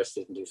they're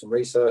interested, and do some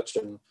research.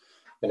 And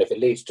if it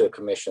leads to a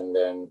commission,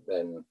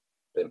 then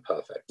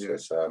perfect. Yeah.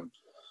 So,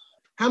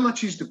 how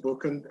much is the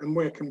book, and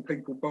where can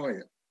people buy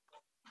it?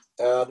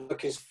 The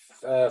book is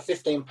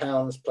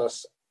 £15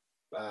 plus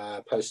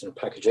post and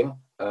packaging.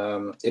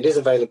 It is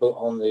available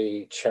on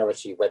the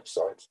charity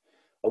website.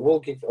 I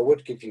would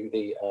give you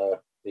the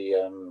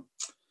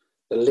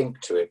link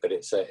to it, but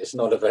it's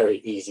not a very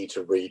easy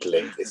to read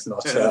link. It's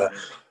not.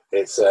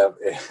 It's not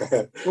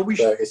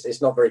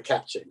very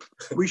catchy.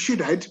 We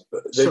should add.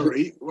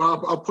 Sorry,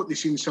 well, I'll put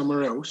this in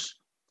somewhere else.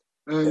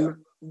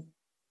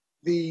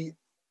 The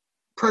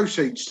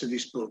proceeds to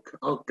this book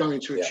are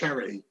going to a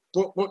charity.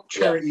 What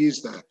charity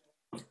is that?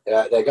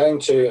 They're going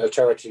to a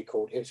charity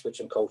called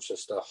Ipswich and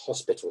Colchester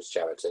Hospitals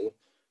Charity,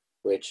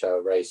 which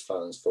raise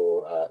funds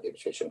for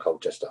Ipswich and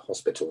Colchester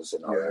hospitals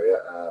in our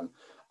area.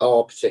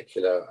 Our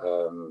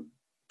particular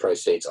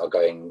proceeds are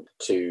going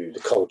to the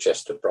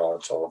Colchester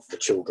branch of the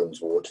Children's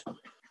Ward,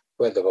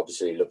 where they've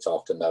obviously looked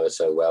after Noah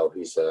so well.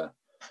 He's a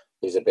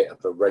bit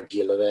of a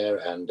regular there,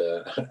 and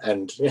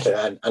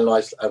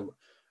nice, and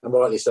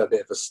rightly so, a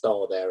bit of a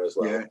star there as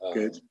well. Yeah,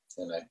 good.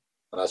 You know,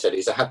 and I said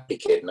he's a happy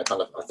kid, and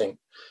I think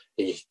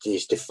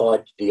he's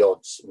defied the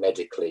odds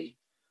medically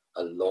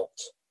a lot.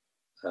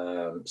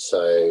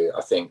 So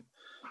I think,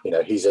 you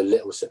know, he's a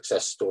little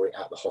success story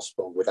at the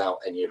hospital without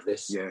any of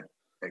this. Yeah.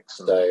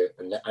 Excellent. So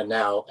and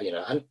now, you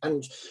know,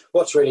 and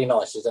what's really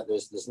nice is that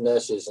there's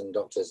nurses and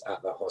doctors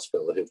at that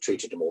hospital who've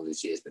treated him all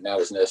these years, but now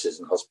there's nurses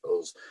and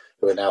hospitals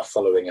who are now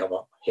following him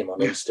on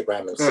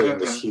Instagram and seeing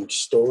this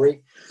huge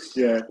story,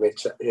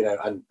 which, you know,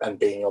 and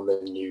being on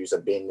the news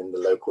and being in the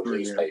local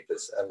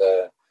newspapers, and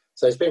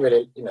so it's been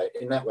really, you know,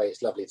 in that way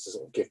it's lovely to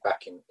sort of give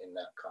back in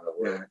that kind of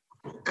way.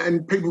 Yeah.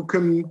 And people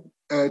can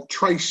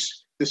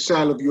trace the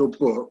sale of your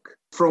book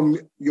from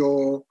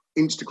your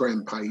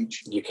Instagram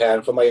page. You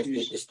can.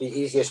 It's the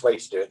easiest way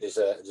to do it. There's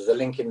a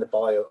link in the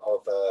bio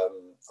of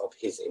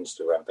his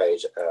Instagram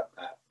page at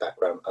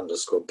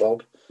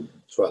background_Bob.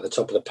 It's right at the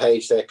top of the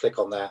page there. Click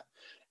on that.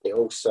 It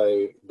will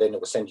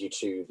send you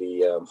to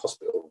the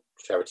hospital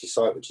charity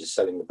site, which is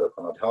selling the book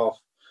on our behalf.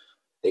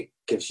 It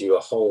gives you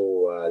a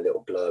whole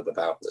little blurb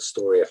about the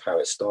story of how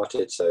it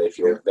started. So if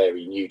you're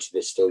very new to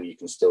this still, you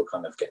can still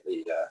kind of get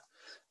the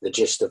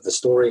gist of the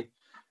story.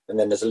 And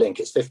then there's a link.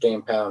 It's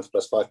 £15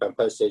 plus £5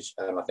 postage,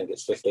 and I think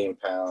it's £15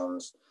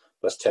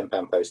 plus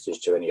 £10 postage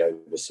to any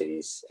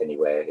overseas,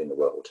 anywhere in the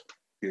world.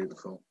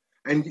 Beautiful.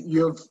 And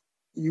you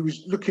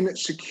was looking at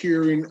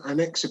securing an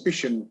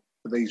exhibition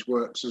for these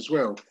works as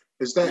well.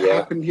 Has that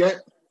happened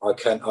yet? I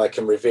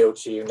can reveal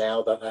to you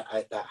now that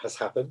has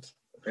happened.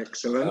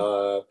 Excellent.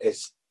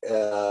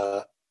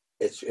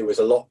 It was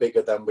a lot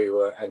bigger than we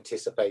were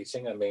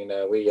anticipating. I mean,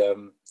 we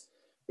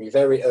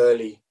very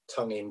early,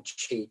 tongue in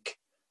cheek,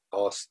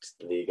 asked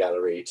the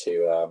gallery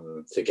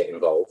to get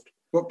involved.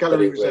 What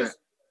gallery was that?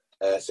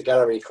 It's a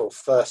gallery called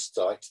First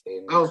Sight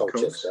in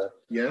Colchester.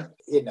 Yeah.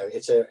 You know,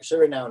 it's a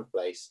renowned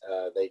place.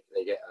 They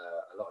get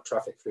a lot of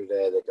traffic through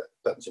there. They've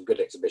got some good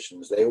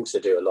exhibitions. They also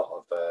do a lot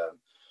of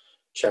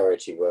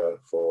charity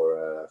work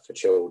for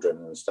children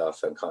and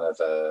stuff, and kind of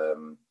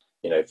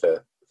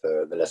for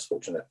the less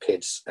fortunate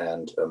kids,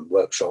 and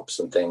workshops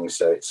and things.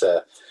 So it's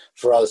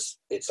for us,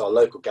 it's our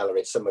local gallery.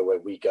 It's somewhere where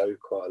we go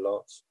quite a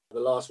lot. The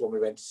last one we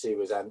went to see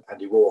was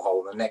Andy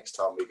Warhol. The next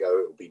time we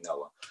go, it will be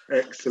Noah.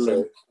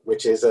 Excellent. So,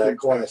 which is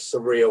quite a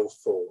surreal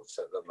thought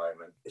at the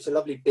moment. It's a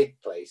lovely big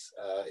place.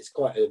 It's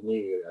quite a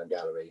new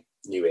gallery,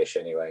 newish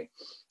anyway,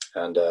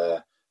 and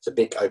it's a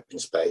big open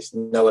space.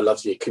 Noah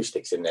loves the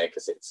acoustics in there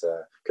because it's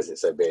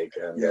so big,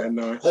 and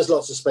nice. There's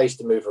lots of space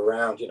to move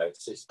around. You know,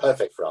 it's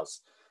perfect for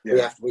us.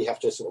 Yeah. We have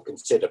to sort of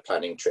consider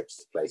planning trips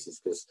to places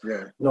because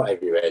not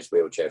everywhere is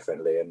wheelchair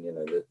friendly, and you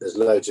know there's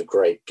loads of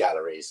great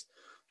galleries,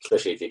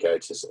 especially if you go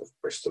to sort of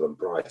Bristol and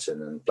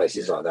Brighton and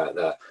places like that.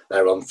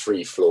 They're on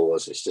 3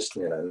 floors. It's just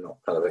not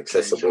kind of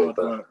accessible.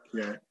 But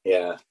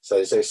so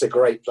it's a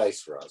great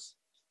place for us.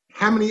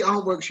 How many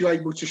artworks are you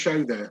able to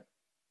show there?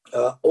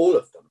 All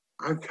of them.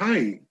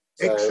 Okay,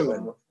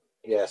 excellent.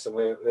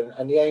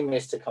 And the aim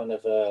is to kind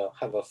of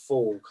have a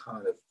full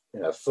kind of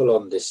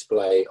full-on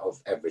display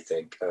of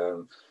everything.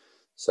 I'm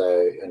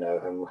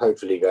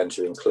hopefully going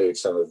to include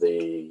some of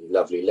the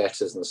lovely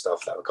letters and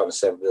stuff that were kind of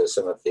sent with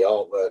some of the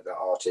artwork that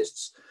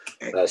artists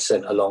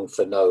sent along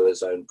for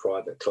Noah's own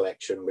private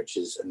collection, which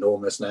is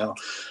enormous now.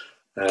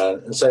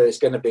 And so it's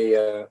going to be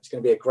a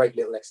great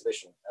little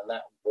exhibition, and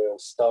that will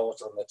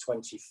start on the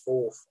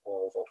 24th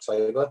of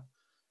October,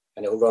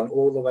 and it will run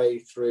all the way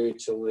through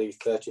till the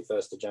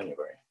 31st of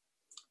January.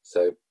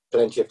 So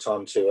plenty of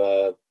time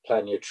to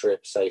plan your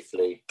trip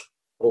safely.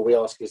 All we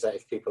ask is that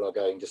if people are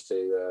going, just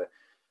to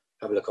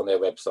have a look on their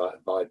website,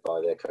 abide by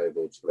their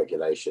COVID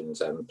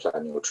regulations, and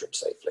plan your trip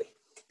safely.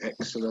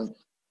 Excellent.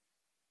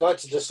 I'd like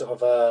to just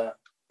sort of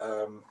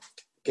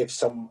give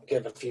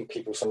a few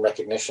people some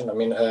recognition. I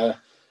mean,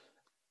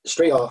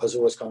 street art has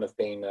always kind of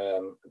been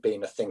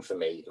a thing for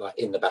me, like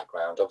in the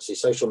background. Obviously,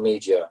 social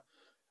media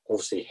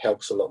obviously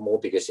helps a lot more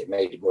because it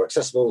made it more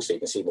accessible, so you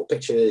can see more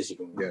pictures, you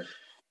can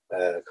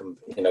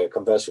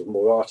converse with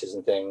more artists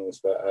and things.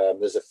 But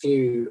there's a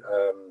few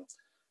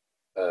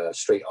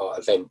street art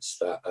events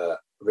that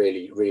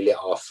really lit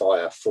our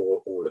fire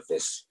for all of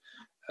this,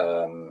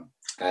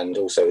 and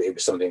also it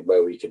was something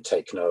where we could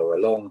take Noah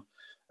along.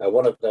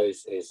 One of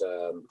those is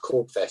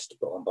Corp Fest,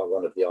 put on by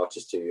one of the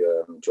artists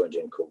who joined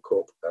in, called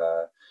Corp,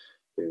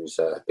 who's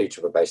a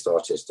Peterborough-based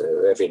artist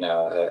who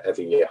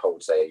every year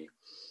holds a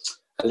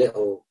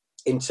little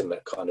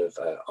intimate kind of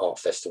art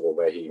festival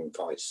where he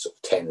invites sort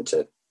of 10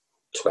 to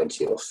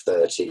 20 or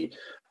 30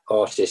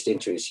 artists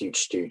into his huge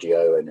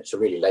studio, and it's a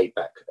really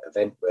laid-back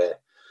event where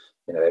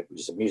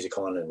there's some music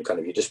on and kind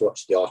of you just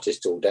watch the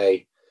artists all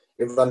day.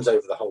 It runs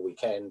over the whole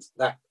weekend.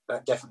 That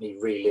definitely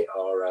really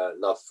our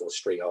love for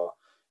street art,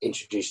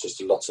 introduced us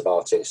to lots of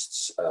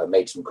artists,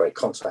 made some great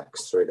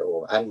contacts through it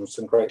all, and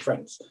some great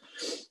friends.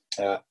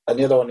 And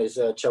the other one is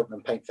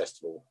Cheltenham Paint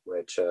Festival,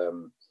 which I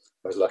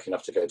was lucky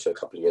enough to go to a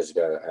couple of years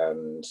ago,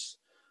 and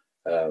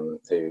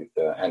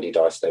Andy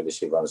Dice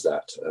obviously runs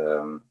that,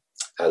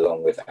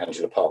 along with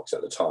Angela Parks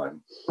at the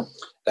time.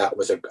 That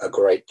was a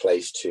great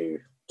place to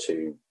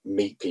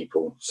meet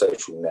people,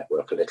 social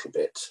network a little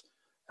bit,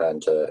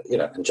 and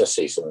and just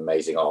see some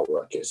amazing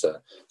artwork. It's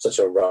such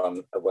a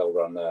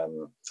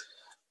well-run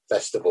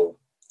festival.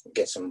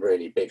 Get some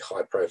really big,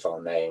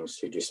 high-profile names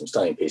who do some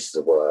stunning pieces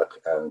of work,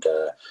 and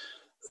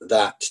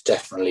that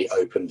definitely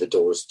opened the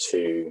doors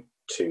to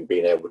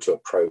being able to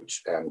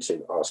approach and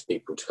to ask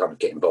people to kind of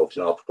get involved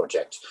in our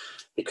project,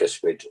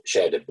 because we'd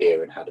shared a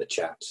beer and had a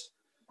chat.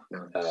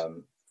 Nice.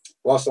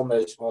 Whilst I'm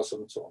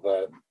sort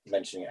of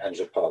mentioning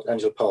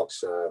Angela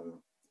Parks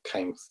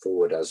came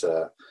forward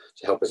to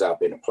help us out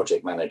being a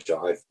project manager.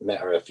 I've met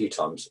her a few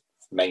times,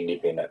 mainly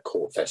being at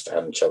Court Fest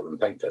and Cheltenham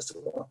Paint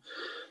Festival,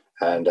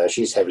 and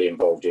she's heavily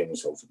involved in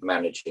sort of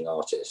managing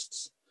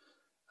artists.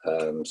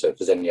 So if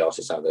there's any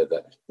artists out there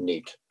that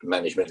need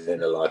management in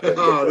their life,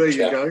 there you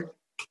go.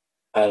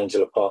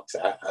 Angela Parks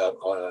at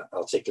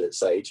Articulate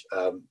Sage.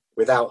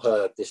 Without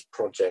her, this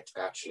project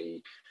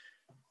actually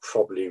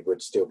probably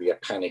would still be a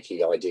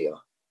panicky idea.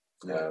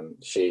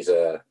 She's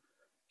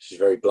she's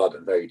very blunt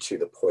and very to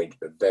the point,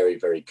 but very,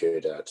 very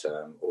good at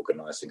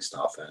organising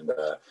stuff, and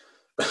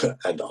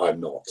and I'm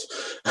not.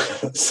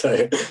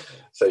 so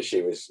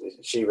she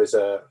was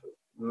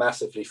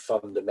massively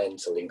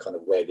fundamental in kind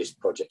of where this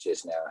project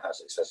is now, how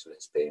successful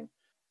it's been.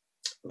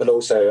 But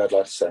also, I'd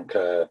like to thank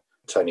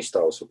Tony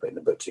Stiles for putting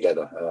the book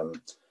together.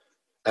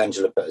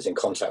 Angela put us in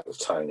contact with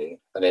Tony,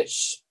 and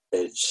it's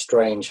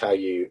strange how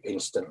you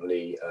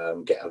instantly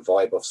get a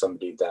vibe of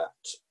somebody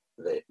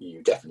that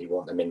you definitely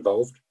want them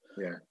involved.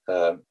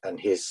 Yeah. And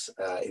his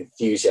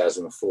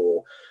enthusiasm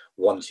for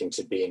wanting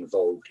to be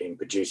involved in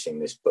producing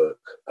this book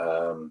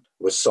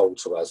was sold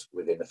to us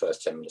within the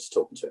first 10 minutes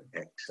talking to him.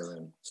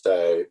 Excellent.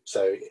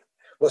 So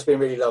what's been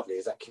really lovely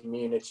is that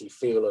community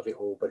feel of it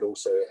all, but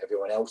also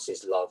everyone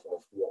else's love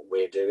of what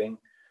we're doing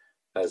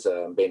has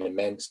been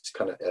immense,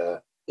 kind of,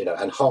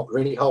 and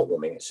really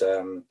heartwarming.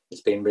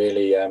 It's been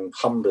really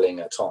humbling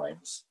at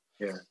times.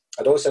 Yeah.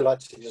 I'd also like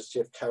to just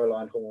give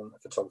Caroline Horn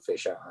photography a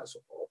shout out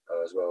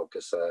as well,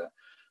 because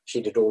she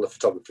did all the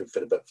photography for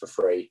the book for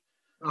free.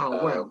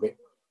 Oh, wow.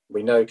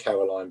 We know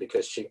Caroline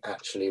because she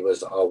actually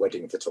was our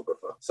wedding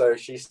photographer. So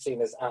she's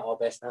seen us at our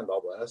best and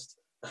our worst.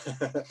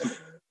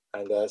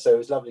 And so it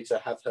was lovely to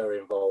have her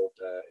involved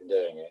in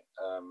doing it.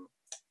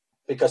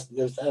 Because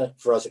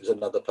for us, it was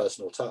another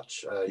personal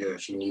touch.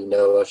 She knew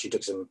Noah. She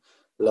took some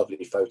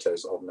lovely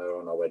photos of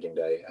Noah on our wedding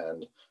day,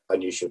 and I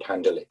knew she would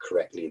handle it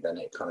correctly. Then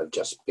it kind of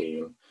just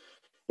being,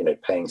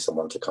 paying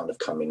someone to kind of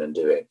come in and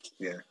do it.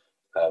 Yeah.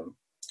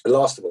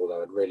 Last of all,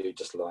 though, I'd really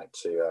just like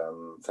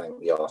to thank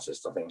the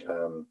artists. I think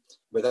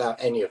without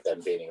any of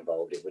them being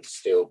involved, it would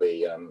still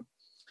be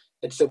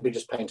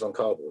just paint on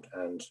cardboard,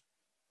 and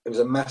it was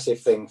a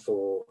massive thing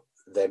for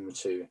them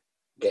to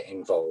get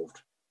involved.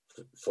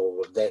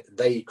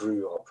 They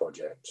grew our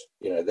project.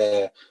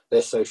 Their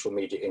social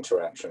media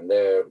interaction,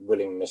 their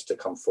willingness to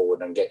come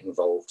forward and get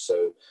involved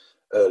so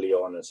early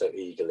on and so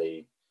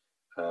eagerly.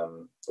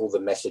 All the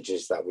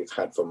messages that we've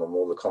had from them,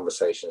 all the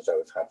conversations that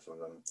we've had from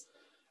them.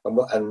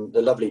 And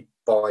the lovely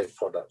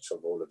byproduct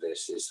of all of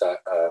this is that,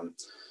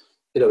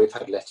 we've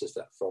had letters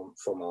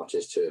from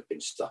artists who have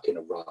been stuck in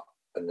a rut,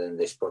 and then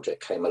this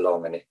project came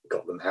along and it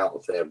got them out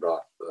of their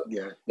rut. But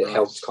it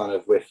helped kind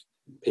of with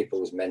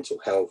people's mental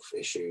health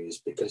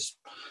issues, because,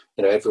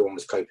 everyone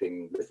was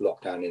coping with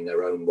lockdown in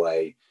their own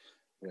way.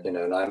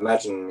 And I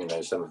imagine,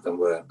 some of them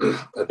were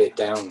a bit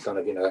down, kind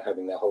of,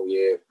 having their whole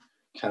year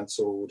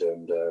cancelled.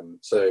 And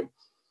so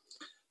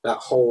that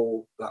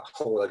whole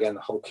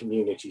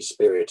community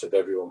spirit of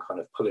everyone kind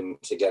of pulling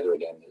together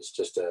again has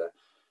just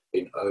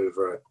been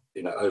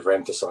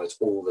overemphasized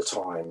all the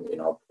time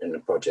in the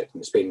project,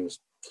 and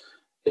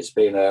it's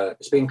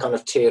been kind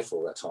of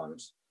tearful at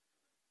times.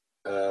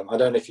 I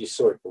don't know if you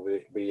saw it, but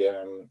we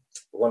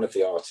one of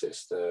the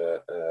artists,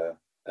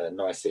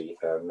 Nicey,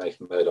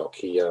 Nathan Murdoch,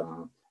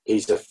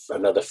 he's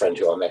another friend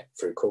who I met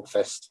through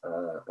Corkfest,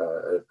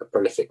 a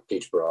prolific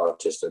Peterborough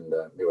artist and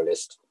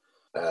muralist.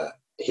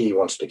 He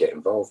wanted to get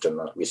involved, and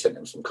we sent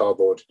him some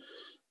cardboard.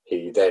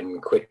 He then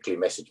quickly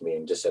messaged me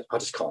and just said, I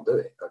just can't do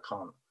it. I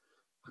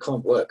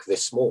can't work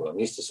this small. I'm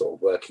used to sort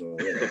of working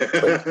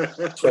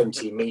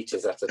 20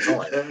 meters at a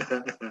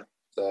time.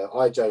 So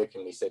I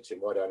jokingly said to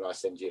him, why don't I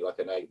send you like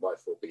an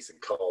 8x4 piece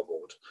of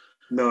cardboard?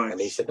 Nice. And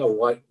he said, no,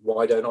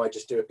 why don't I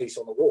just do a piece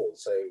on the wall?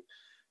 So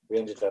we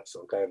ended up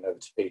sort of going over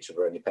to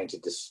Peterborough, and he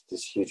painted this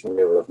huge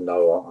mural of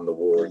Noah on the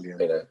wall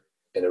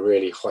in a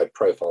really high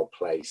profile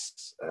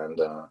place,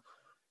 and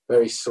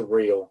very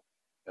surreal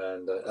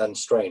and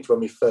strange. When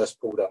we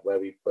first pulled up where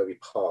we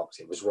parked,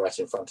 it was right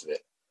in front of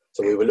it.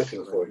 So we were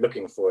looking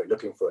for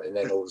it. And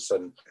then all of a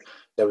sudden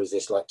there was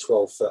this like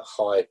 12-foot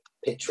high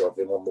picture of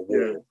him on the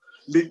wall. Yeah.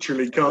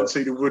 Literally can't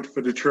see the wood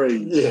for the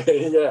trees.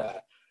 Yeah.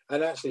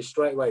 And actually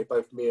straight away,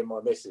 both me and my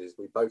missus,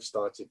 we both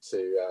started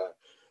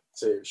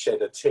to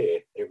shed a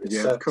tear. It was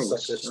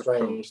such a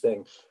strange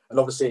thing. And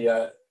obviously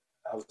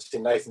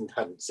Nathan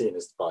hadn't seen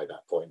us by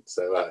that point,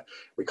 so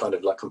we kind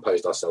of like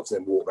composed ourselves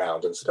and then walked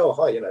around and said, "Oh,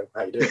 hi,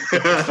 how you doing?"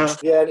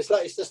 Yeah, and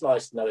it's just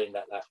nice knowing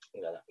that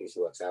piece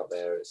of work's out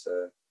there.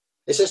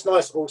 It's just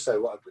nice.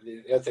 Also,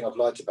 the other thing I've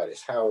liked about it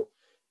is how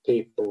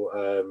people,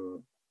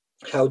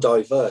 how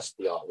diverse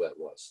the artwork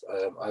was.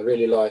 I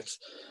really liked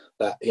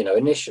that.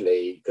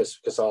 Initially,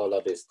 because our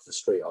love is the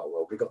street art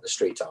world, we got the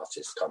street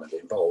artists kind of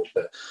involved,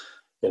 but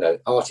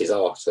art is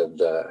art, and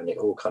it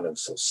all kind of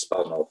sort of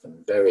spun off,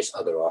 and various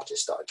other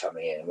artists started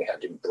coming in. We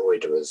had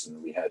embroiderers,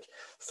 and we had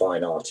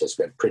fine artists,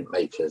 we had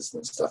printmakers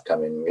and stuff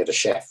come in. We had a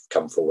chef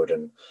come forward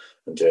and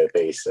do a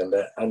piece, and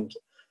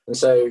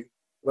so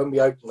when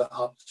we opened that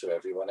up to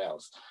everyone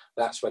else,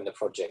 that's when the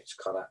project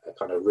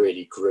kind of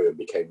really grew and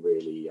became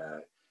really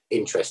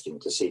interesting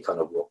to see kind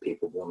of what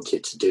people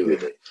wanted to do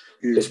with it.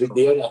 Because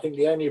I think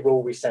the only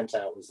rule we sent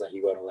out was that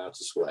you weren't allowed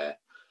to swear.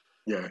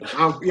 Yeah,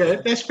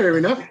 that's fair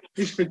enough.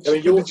 It's for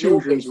the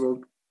children's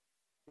world.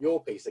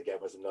 Your piece again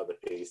was another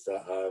piece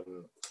that,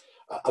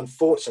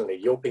 unfortunately,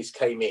 your piece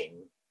came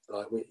in.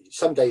 Like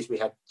some days we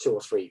had 2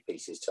 or 3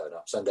 pieces turn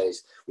up. Some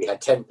days we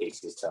had 10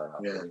 pieces turn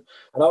up, and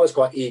I was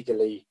quite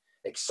eagerly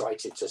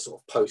excited to sort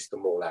of post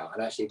them all out.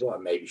 And actually, what I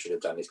maybe should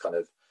have done is kind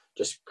of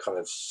just kind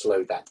of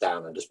slowed that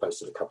down and just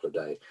posted a couple of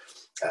days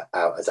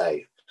out a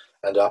day.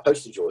 And I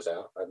posted yours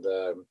out, and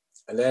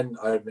then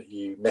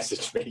you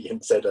messaged me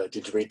and said,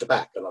 "Did you read the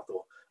back?" And I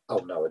thought, "Oh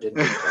no, I didn't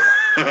read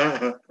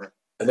the back."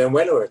 And then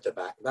when I read the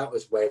back, that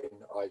was when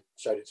I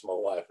showed it to my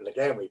wife, and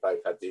again we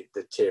both had the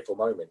tearful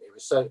moment. It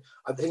was so.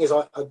 The thing is,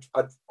 I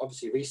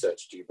obviously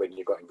researched you when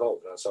you got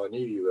involved, and so I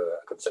knew you were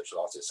a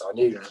conceptual artist. So I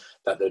knew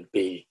that there'd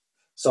be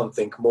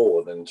something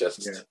more than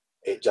just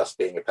it just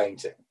being a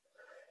painting.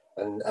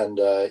 And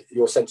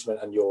your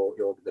sentiment and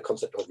the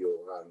concept of your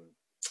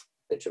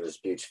picture was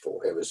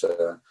beautiful. It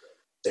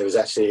was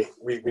actually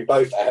we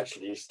both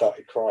actually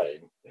started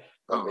crying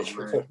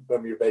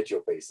when we read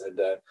your piece, and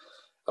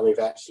we've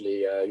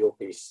actually your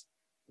piece,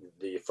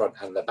 the front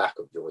and the back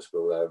of yours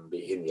will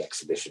be in the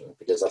exhibition,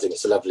 because I think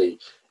it's a lovely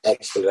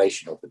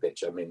explanation of the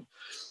picture. I mean,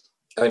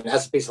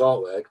 as a piece of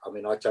artwork, I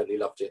mean, I totally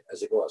loved it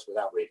as it was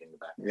without reading the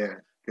back. Yeah,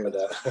 good.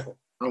 But,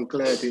 I'm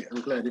glad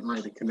it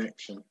made a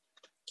connection.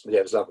 Yeah,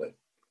 it was lovely.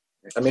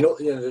 I mean,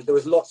 there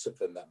was lots of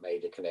them that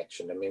made a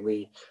connection. I mean,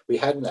 we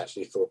hadn't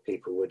actually thought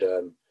people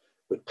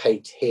would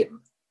paint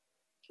him.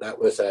 That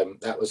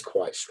was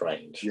quite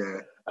strange. Yeah.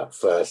 At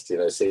first,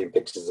 seeing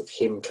pictures of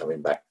him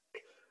coming back,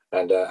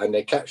 and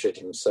they captured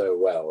him so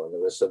well, and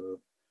there was some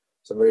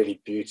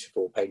really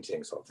beautiful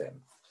paintings of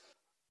him.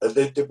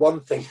 The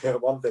one thing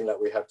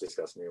that we have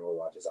discussed, me and my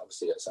wife, is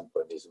obviously at some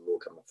point these will all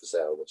come up for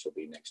sale, which will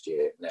be next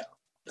year now.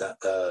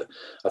 That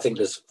I think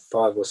there's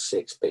 5 or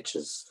 6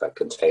 pictures that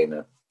contain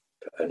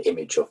an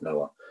image of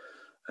Noah,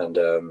 and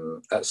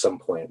at some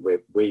point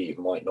we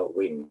might not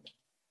win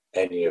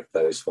any of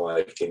those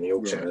 5 in the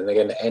auction, and they're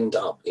going to end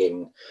up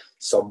in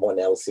someone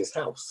else's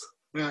house.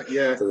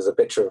 Yeah. So there's a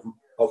picture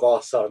of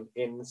our son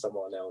in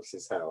someone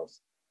else's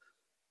house.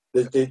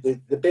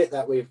 The bit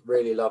that we've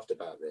really loved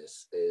about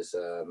this is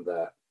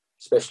that,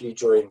 especially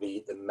during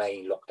the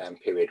main lockdown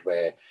period,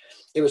 where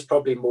it was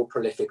probably more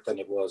prolific than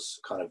it was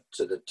kind of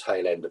to the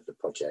tail end of the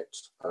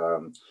project,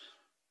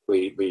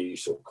 we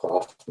sort of quite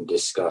often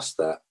discuss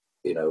that,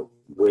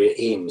 we're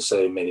in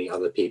so many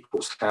other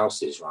people's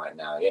houses right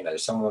now.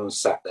 Someone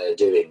sat there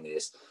doing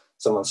this,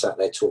 someone sat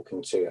there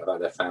talking about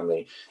their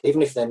family.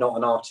 Even if they're not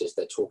an artist,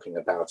 they're talking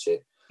about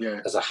it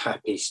as a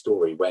happy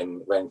story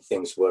when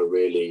things were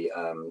really,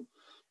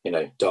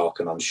 dark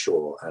and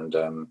unsure. And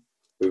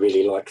we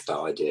really like that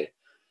idea.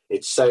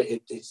 It's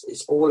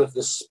all of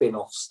the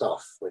spin-off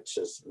stuff which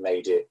has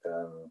made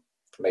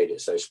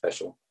it so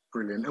special.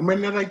 Brilliant. And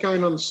when are they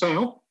going on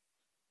sale?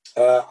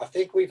 I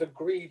think we've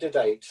agreed a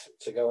date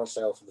to go on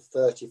sale for the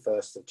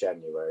 31st of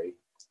January,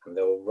 and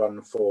they'll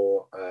run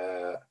for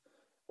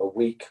a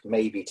week,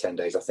 maybe 10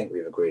 days. I think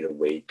we've agreed a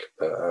week,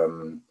 but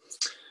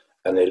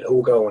and they'll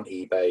all go on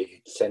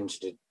eBay. It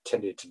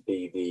tended to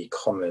be the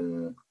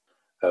common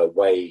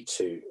way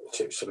to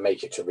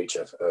make it to reach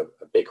a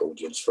big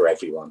audience for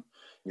everyone.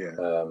 Yeah,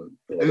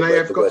 and they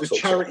have got the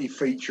charity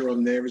feature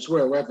on there as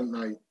well, haven't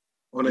they?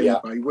 On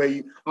eBay,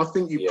 where I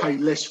think you pay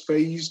less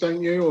fees,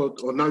 don't you,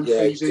 or no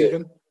fees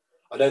even?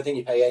 I don't think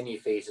you pay any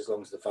fees as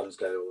long as the funds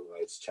go all the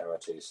way to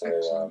charity.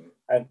 So,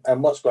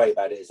 and what's great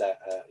about it is that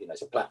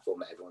it's a platform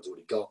that everyone's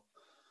already got.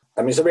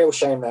 I mean, it's a real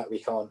shame that we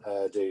can't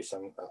do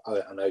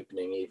an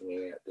opening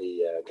evening at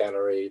the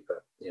gallery,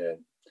 but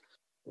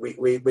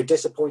we're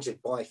disappointed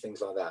by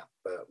things like that.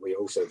 But we're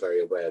also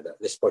very aware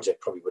that this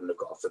project probably wouldn't have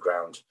got off the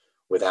ground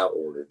without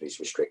all of these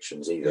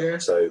restrictions either. Yeah.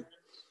 So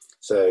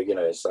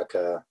it's like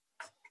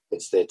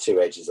it's the two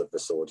edges of the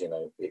sword.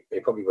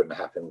 It probably wouldn't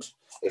have happened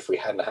if we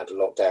hadn't had a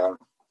lockdown.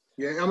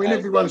 Yeah, I mean,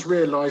 everyone's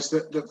realised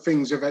that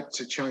things have had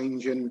to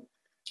change, and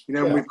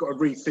we've got to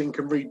rethink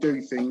and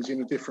redo things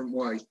in a different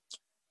way.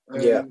 I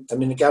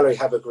mean, the gallery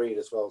have agreed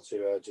as well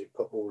to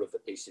put all of the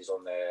pieces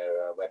on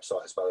their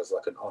website, as well as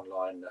like an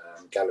online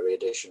gallery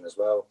edition as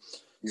well.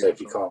 So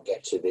if you can't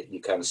get to it,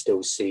 you can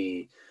still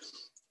see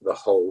the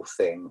whole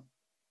thing,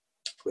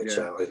 which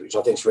I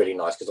think is really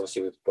nice, because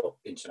obviously we've got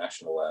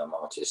international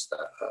artists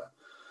that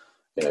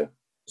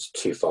it's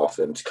too far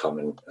for them to come,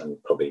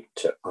 and probably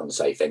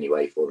unsafe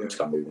anyway for them to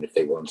come, even if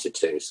they wanted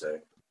to. So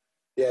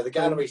the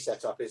gallery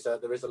setup is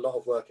there is a lot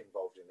of work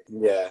involved in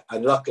it.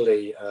 And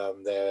luckily our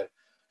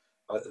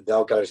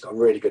gallery's got a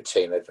really good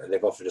team.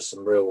 They've offered us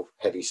some real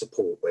heavy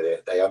support with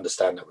it. They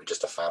understand that we're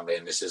just a family,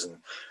 and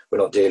we're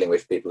not dealing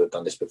with people who've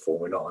done this before.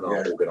 We're not an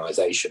art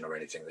organisation or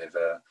anything.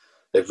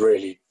 They've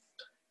really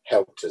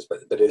helped us,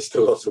 but there's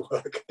still lots of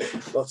work,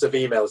 lots of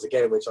emails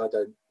again, which I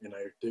don't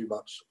do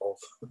much of.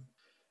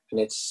 And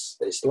it's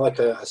like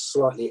a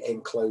slightly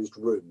enclosed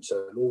room,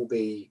 so it'll all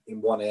be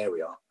in one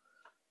area,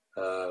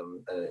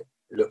 and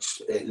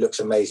it looks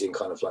amazing,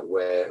 kind of like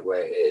where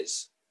it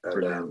is.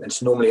 And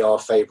it's normally our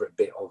favourite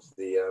bit of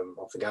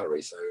the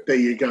gallery. So there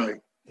you go.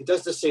 It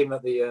does just seem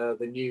that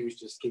the news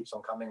just keeps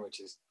on coming,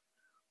 which is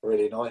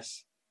really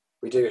nice.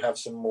 We do have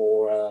some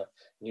more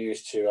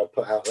news to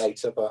put out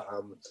later, but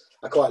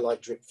I quite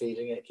like drip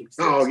feeding it. It keeps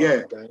going.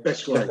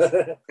 That's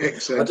right.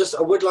 Excellent.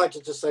 I would like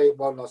to just say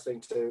one last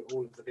thing to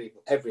all of the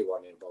people,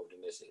 everyone involved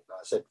in this. Like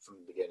I said from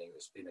the beginning,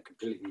 it's been a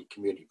completely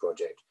community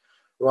project,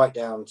 right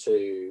down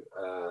to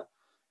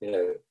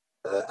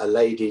a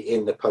lady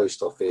in the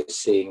post office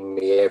seeing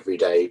me every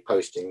day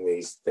posting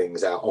these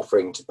things out,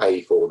 offering to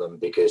pay for them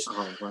because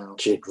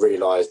she'd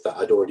realised that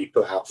I'd already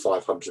put out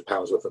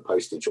 £500 worth of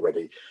postage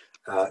already.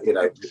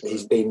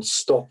 He's been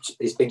stopped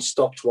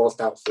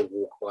whilst out for a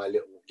walk by a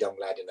little young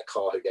lad in a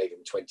car who gave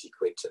him 20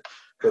 quid to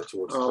put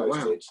towards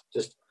postage.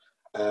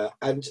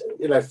 And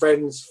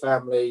friends,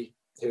 family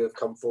who have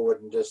come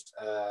forward and just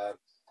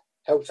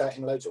helped out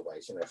in loads of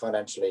ways,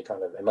 financially,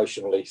 kind of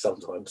emotionally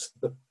sometimes.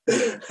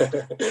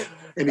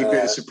 Any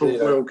bit of support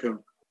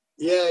welcome.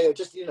 Yeah,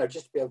 just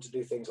to be able to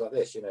do things like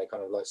this,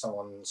 kind of like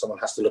someone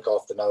has to look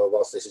after Noah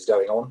whilst this is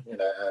going on,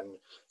 and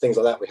things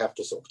like that we have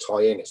to sort of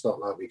tie in. It's not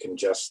like we can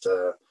just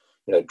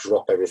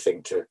drop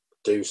everything to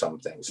do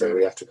something. So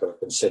we have to kind of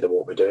consider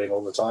what we're doing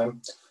all the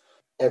time.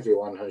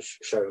 Everyone has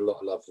shown a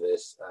lot of love for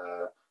this.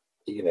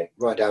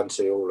 Right down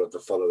to all of the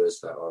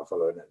followers that are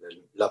following it,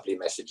 the lovely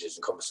messages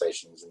and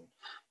conversations and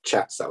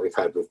chats that we've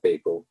had with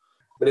people.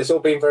 But it's all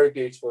been very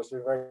beautiful. It's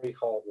been very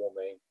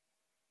heartwarming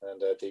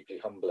and deeply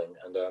humbling.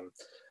 And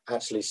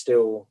actually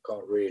still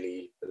can't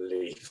really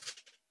believe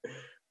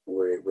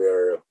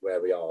we're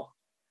where we are.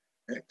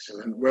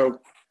 Excellent.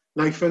 Well,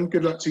 Nathan,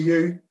 good luck to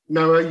you,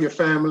 Noah, your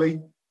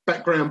family,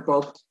 Background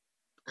Bob,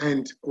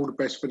 and all the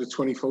best for the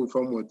 24th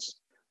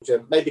onwards.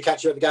 Maybe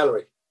catch you at the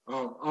gallery.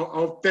 Oh,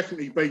 I'll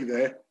definitely be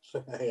there.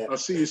 Yeah. I'll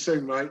see you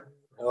soon, mate.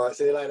 All right,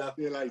 see you later.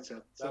 See you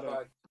later.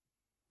 Bye-bye.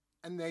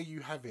 And there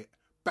you have it.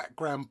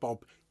 Background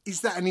Bob.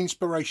 Is that an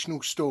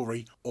inspirational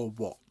story or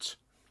what?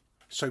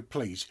 So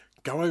please,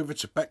 go over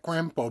to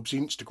Background Bob's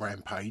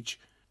Instagram page,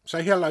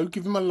 say hello,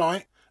 give him a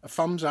like, a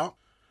thumbs up,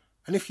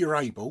 and if you're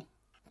able,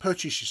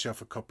 purchase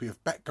yourself a copy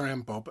of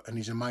Background Bob and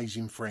His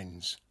Amazing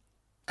Friends.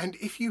 And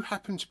if you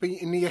happen to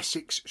be in the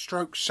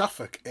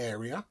Essex/Suffolk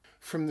area,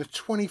 from the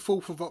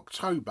 24th of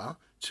October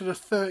to the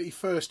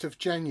 31st of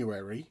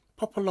January,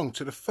 pop along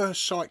to the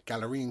First Sight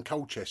Gallery in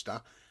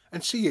Colchester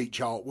and see each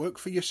artwork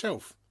for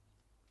yourself.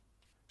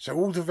 So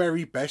all the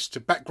very best to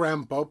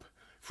Background Bob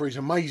for his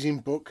amazing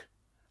book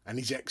and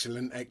his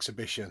excellent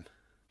exhibition.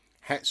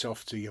 Hats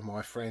off to you,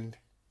 my friend.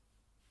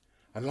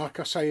 And like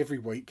I say every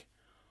week,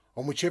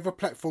 on whichever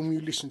platform you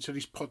listen to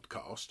this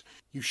podcast,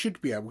 you should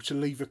be able to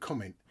leave a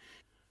comment.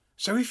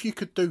 So if you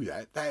could do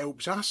that, that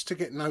helps us to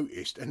get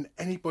noticed and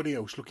anybody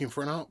else looking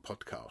for an art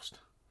podcast.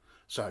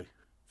 So,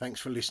 thanks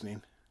for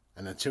listening,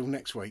 and until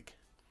next week,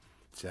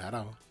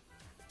 ta-da.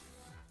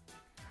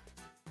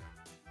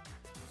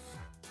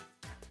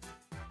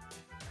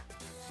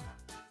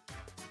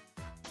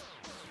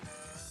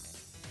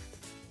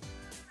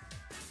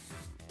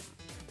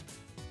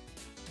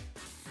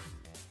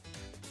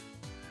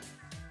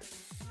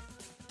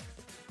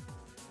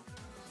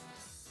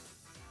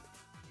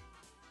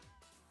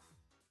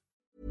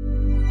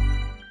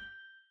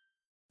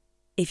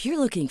 If you're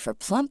looking for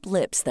plump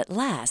lips that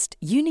last,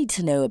 you need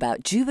to know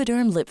about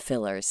Juvederm lip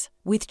fillers.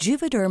 With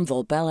Juvederm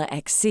Volbella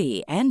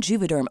XC and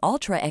Juvederm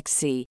Ultra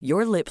XC,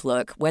 your lip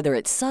look, whether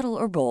it's subtle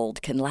or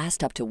bold, can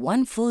last up to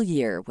 1 full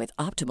year with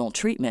optimal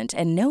treatment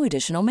and no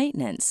additional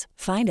maintenance.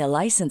 Find a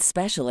licensed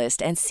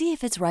specialist and see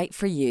if it's right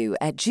for you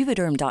at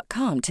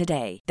Juvederm.com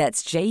today.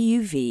 That's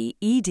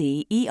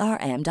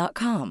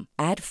JUVEDERM.com.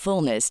 Add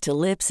fullness to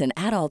lips in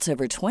adults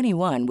over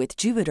 21 with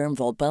Juvederm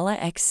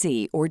Volbella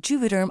XC or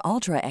Juvederm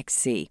Ultra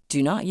XC.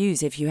 Do not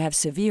use if you have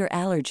severe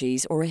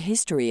allergies or a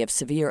history of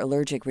severe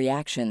allergic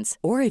reactions,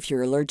 or if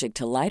you're allergic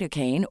to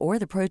lidocaine or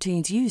the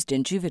proteins used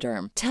in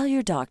Juvederm. Tell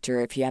your doctor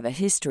if you have a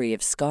history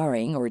of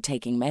scarring or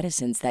taking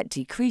medicines that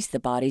decrease the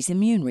body's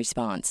immune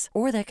response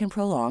or that can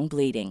prolong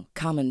bleeding.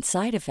 Common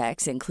side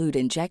effects include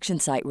injection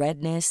site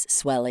redness,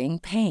 swelling,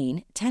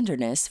 pain,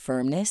 tenderness,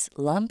 firmness,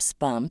 lumps,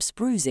 bumps,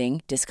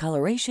 bruising,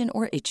 discoloration,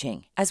 or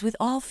itching. As with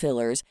all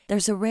fillers,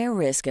 there's a rare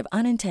risk of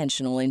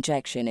unintentional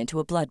injection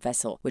into a blood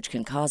vessel, which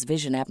can cause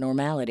vision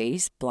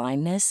abnormalities,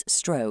 blindness,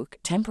 stroke,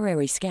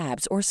 temporary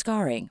scabs, or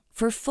scarring.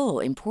 For full,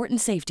 important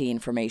safety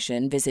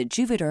information, visit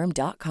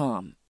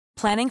Juvederm.com.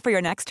 Planning for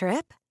your next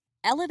trip?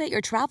 Elevate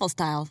your travel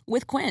style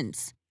with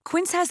Quince.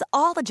 Quince has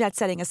all the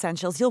jet-setting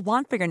essentials you'll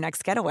want for your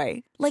next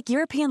getaway, like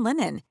European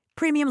linen,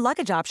 premium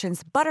luggage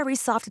options, buttery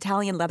soft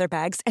Italian leather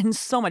bags, and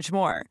so much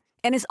more.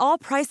 And is all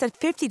priced at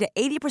 50 to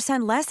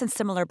 80% less than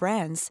similar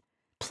brands.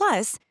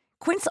 Plus,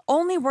 Quince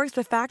only works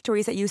with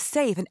factories that use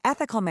safe and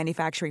ethical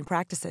manufacturing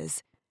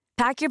practices.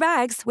 Pack your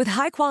bags with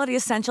high-quality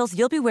essentials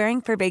you'll be wearing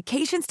for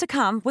vacations to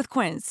come with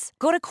Quince.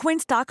 Go to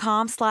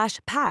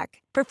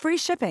quince.com/pack for free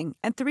shipping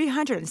and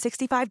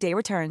 365-day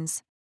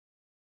returns.